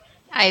question.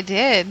 I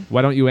did.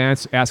 Why don't you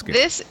ask it?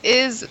 This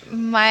is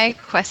my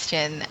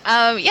question.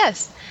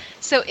 Yes.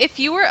 So if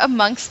you were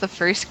amongst the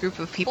first group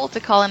of people to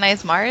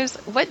colonize Mars,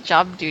 what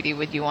job duty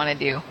would you want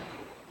to do?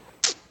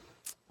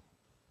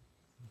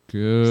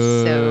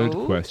 Good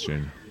So-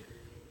 question.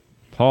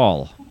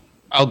 Paul.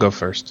 I'll go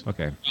first.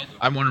 Okay.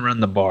 I want to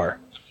run the bar.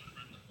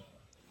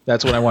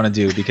 That's what I want to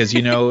do because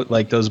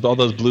like all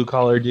those blue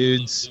collar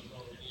dudes,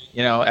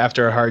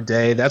 after a hard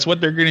day, that's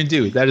what they're going to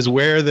do. That is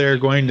where they're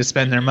going to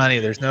spend their money.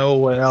 There's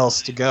nowhere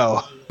else to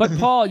go. But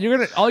Paul,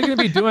 all you're gonna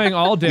be doing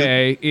all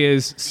day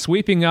is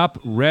sweeping up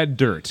red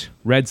dirt,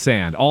 red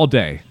sand, all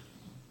day.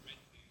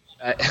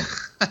 I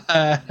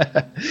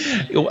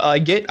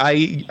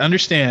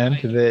understand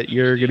that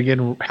you're going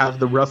to have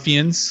the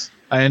ruffians.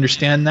 I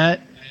understand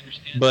that,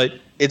 but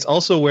it's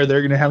also where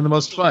they're going to have the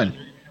most fun.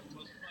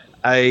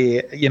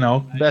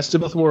 Best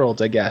of both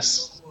worlds, I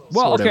guess.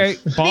 Well, sort of. okay,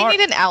 They need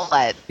an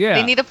outlet. Yeah.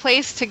 They need a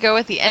place to go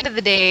at the end of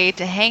the day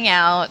to hang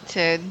out,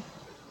 to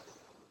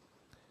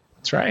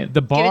That's right. the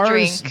get a bars,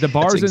 drink, the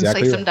bars, That's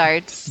exactly play right. some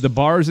darts. the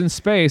bars in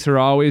space are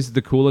always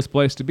the coolest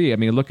place to be. I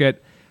mean, look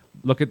at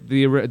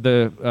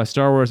the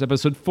Star Wars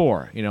Episode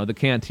 4. The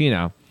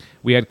Cantina.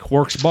 We had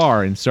Quark's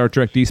Bar in Star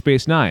Trek: Deep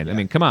Space Nine. I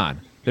mean, come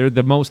on, they're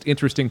the most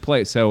interesting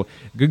place. So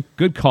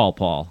good call,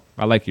 Paul.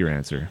 I like your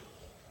answer.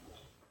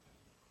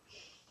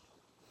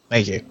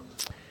 Thank you.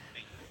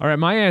 All right,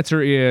 my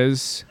answer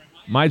is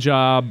my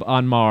job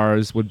on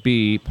Mars would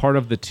be part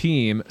of the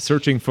team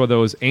searching for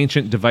those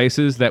ancient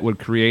devices that would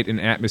create an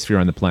atmosphere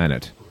on the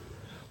planet,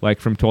 like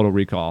from Total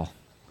Recall.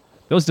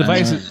 Those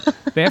devices,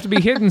 they have to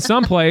be hidden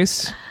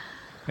someplace,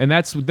 and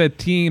that's the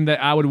team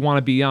that I would want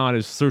to be on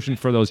is searching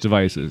for those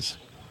devices.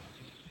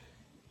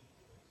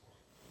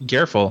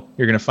 Careful.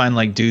 You're going to find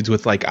like dudes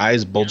with like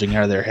eyes bulging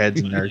out of their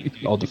heads and they're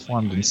all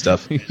deformed and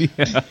stuff.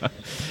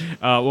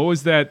 What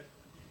was that?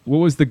 What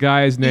was the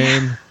guy's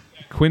name?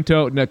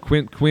 Quinto? No,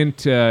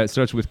 Quint.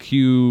 Starts with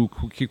Q.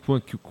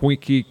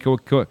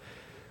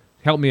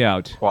 Help me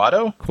out.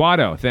 Quado?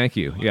 Quado. Thank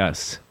you.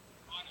 Yes,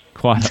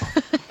 Quado.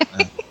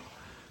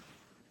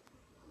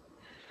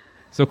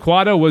 So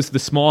Quado was the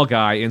small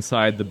guy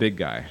inside the big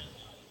guy,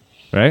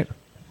 right?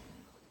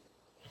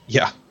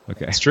 Yeah.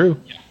 Okay. It's true.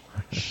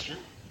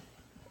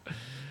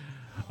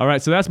 All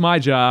right. So that's my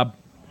job.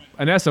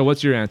 Anessa,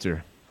 what's your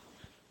answer?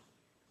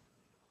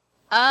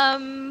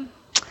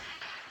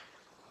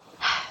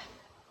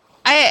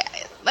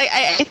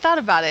 I thought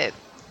about it,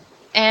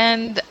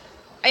 and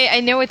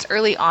I know it's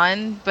early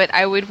on, but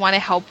I would want to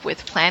help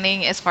with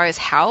planning as far as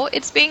how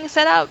it's being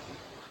set up,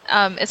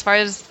 as far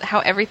as how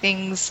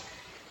everything's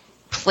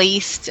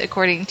placed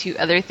according to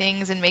other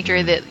things, and make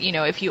sure that,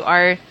 if you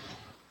are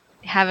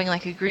having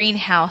like a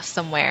greenhouse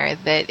somewhere,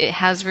 that it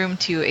has room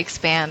to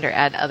expand or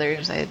add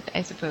others,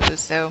 I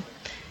suppose. So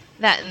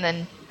that, and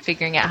then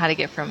figuring out how to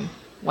get from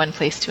one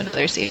place to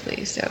another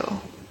safely.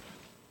 So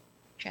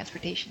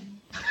transportation.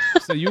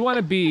 So you want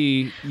to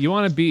be.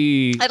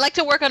 I'd like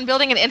to work on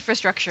building an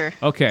infrastructure.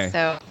 Okay.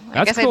 So I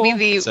That's guess cool. I'd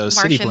be the So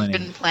city Martian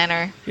planning.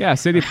 planner. Yeah,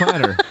 city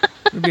planner.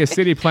 You'd be a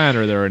city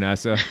planner there,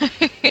 Anessa.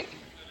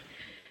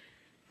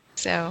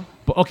 So,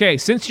 Okay,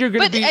 since you're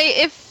going to but be.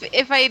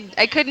 if I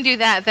couldn't do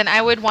that, then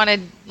I would want to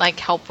like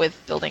help with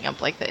building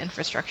up like the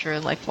infrastructure,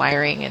 like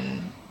wiring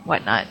and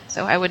whatnot.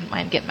 So I wouldn't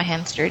mind getting my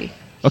hands dirty.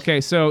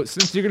 Okay, so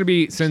since you're going to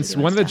be, since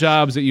one of the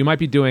jobs that you might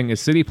be doing is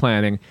city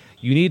planning,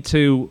 you need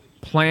to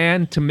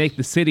plan to make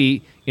the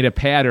city in a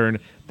pattern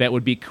that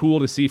would be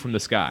cool to see from the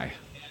sky.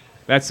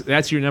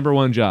 That's your number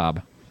one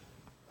job.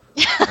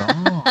 It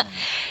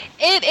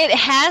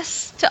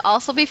has to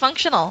also be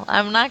functional.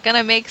 I'm not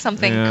gonna make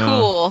something Yeah.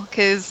 cool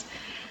because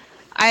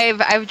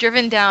I've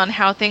driven down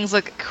how things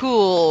look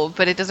cool,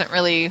 but it doesn't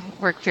really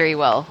work very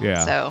well.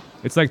 Yeah. So,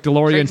 It's like for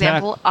DeLorean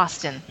example,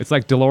 Austin. It's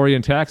like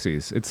DeLorean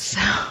taxis. It's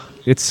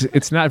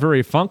not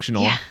very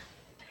functional. Yeah.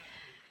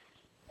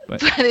 But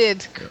But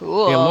it's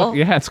cool.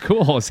 it's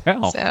cool as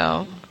hell.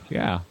 So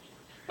Yeah.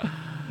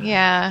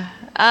 yeah,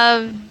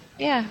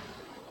 yeah.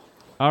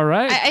 All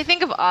right. I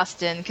think of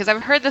Austin because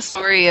I've heard the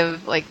story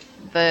of like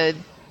the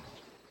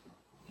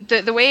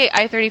way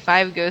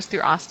I-35 goes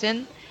through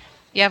Austin.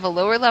 You have a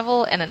lower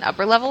level and an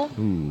upper level,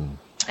 Ooh.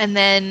 and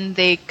then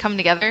they come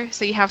together.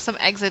 So you have some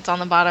exits on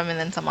the bottom and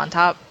then some on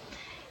top.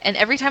 And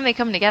every time they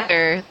come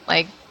together,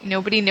 like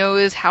nobody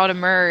knows how to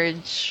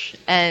merge,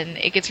 and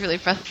it gets really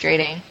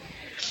frustrating.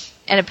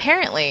 And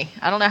apparently,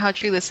 I don't know how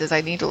true this is.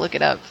 I need to look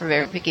it up for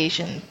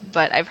verification.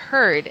 But I've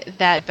heard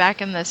that back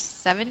in the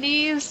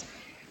 70s,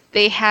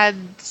 they had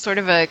sort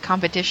of a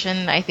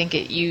competition, I think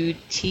at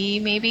UT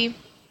maybe,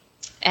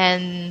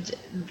 and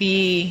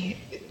the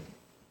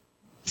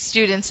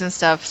students and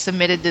stuff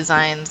submitted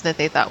designs that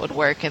they thought would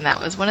work, and that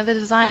was one of the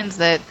designs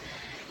that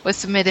was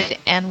submitted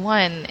and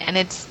won. And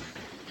it's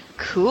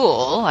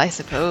cool, I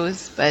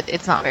suppose, but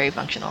it's not very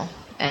functional,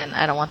 and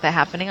I don't want that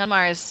happening on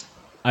Mars.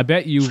 I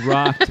bet you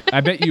rocked. I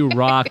bet you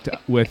rocked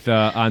with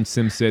on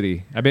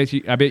SimCity. I bet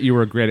you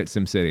were great at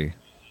SimCity.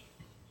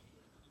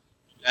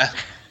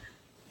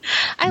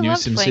 I New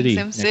love playing SimCity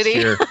SimCity. next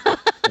year.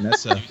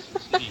 Vanessa.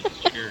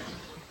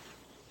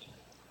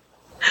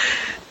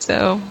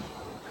 So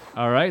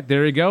All right,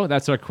 there you go.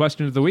 That's our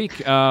question of the week.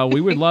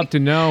 We would love to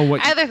know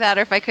what. either that,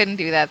 or if I couldn't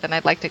do that, then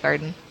I'd like to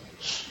garden.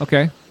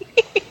 Okay,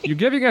 you're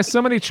giving us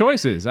so many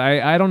choices.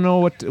 I don't know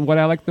what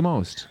I like the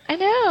most. I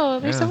know.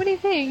 There's so Yeah. many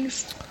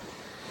things.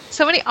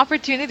 So many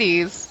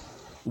opportunities.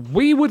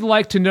 We would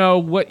like to know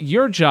what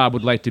your job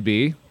would like to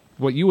be,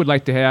 what you would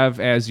like to have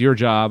as your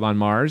job on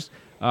Mars.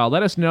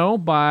 Let us know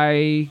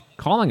by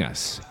calling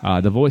us.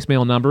 The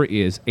voicemail number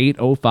is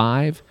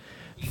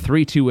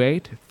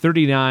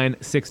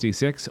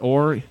 805-328-3966,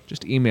 or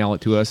just email it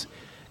to us,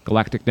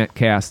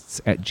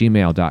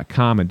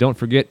 galacticnetcasts@gmail.com. And don't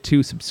forget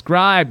to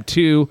subscribe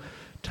to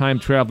Time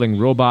Traveling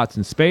Robots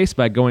in Space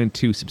by going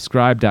to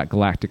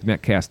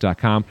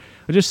subscribe.galacticnetcast.com.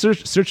 Or just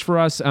search for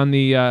us on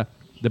the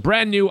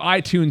brand new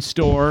iTunes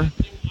store.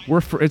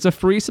 It's a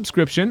free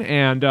subscription,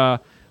 and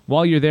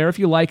while you're there, if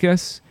you like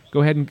us,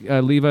 go ahead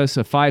and leave us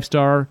a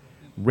 5-star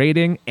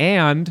rating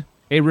and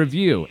a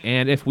review.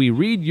 And if we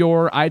read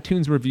your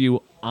iTunes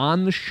review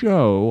on the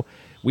show,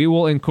 we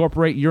will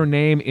incorporate your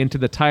name into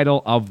the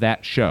title of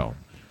that show.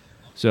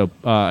 So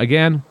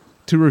again,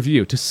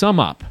 to sum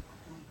up,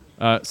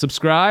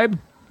 subscribe,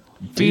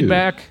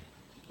 feedback.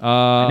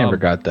 I never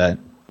got that.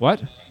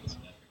 What?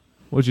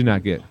 What'd you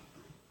not get?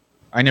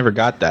 I never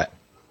got that.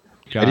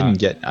 God. I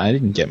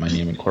didn't get my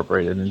name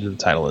incorporated into the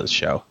title of the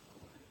show.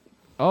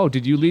 Oh,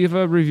 did you leave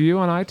a review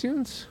on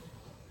iTunes?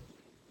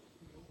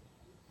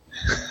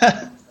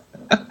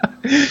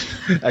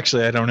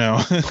 Actually, I don't know.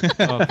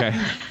 Okay.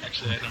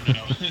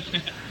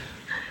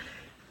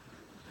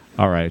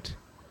 All right.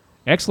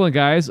 Excellent,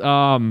 guys. That's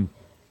going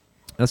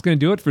to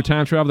do it for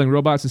Time Traveling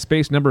Robots in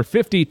Space number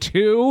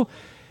 52.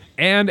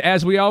 And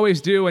as we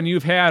always do, and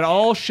you've had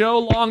all show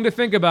long to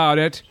think about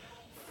it,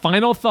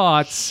 final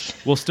thoughts.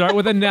 We'll start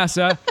with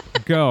Anessa.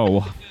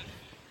 Go.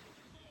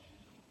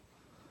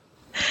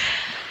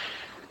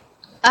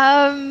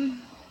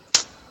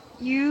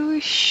 You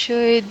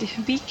should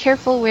be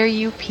careful where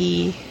you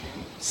pee.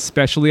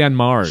 Especially on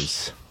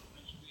Mars.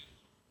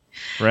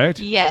 Right?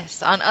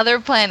 Yes, on other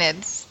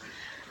planets.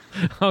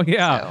 Oh,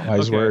 yeah.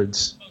 Wise Okay.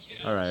 words.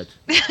 All right.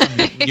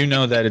 You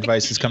know that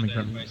advice is coming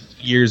from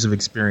years of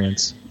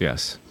experience.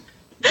 Yes.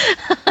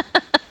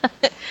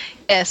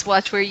 Yes,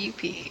 watch where you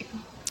pee.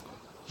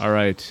 All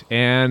right.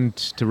 And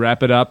to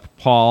wrap it up,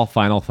 Paul,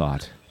 final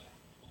thought.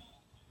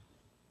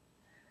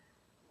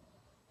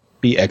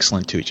 Be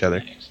excellent to each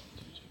other.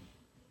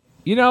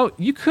 You know,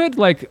 you could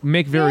like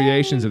make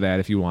variations of that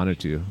if you wanted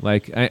to.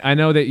 Like, I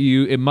know that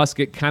it must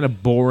get kind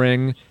of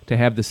boring to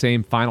have the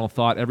same final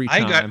thought every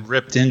time. I got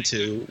ripped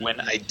into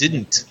when I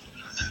didn't.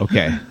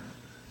 Okay.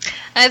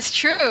 That's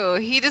true.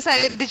 He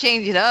decided to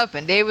change it up,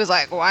 and Dave was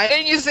like, "Why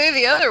didn't you say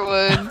the other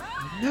one?"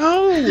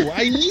 No,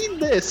 I need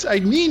this. I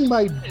need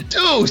my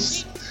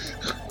dose.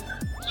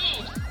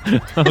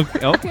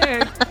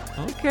 Okay.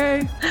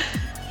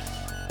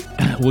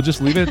 We'll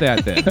just leave it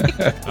at that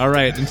then. All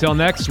right. Until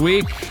next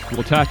week,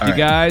 we'll talk to you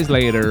guys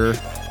later.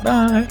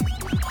 Bye.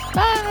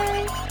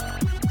 Bye.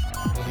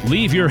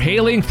 Leave your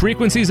hailing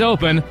frequencies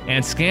open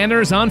and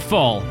scanners on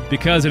full,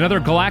 because another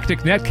Galactic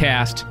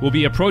Netcast will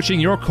be approaching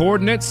your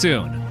coordinates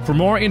soon. For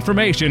more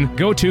information,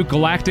 go to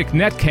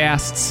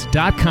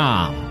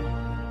galacticnetcasts.com.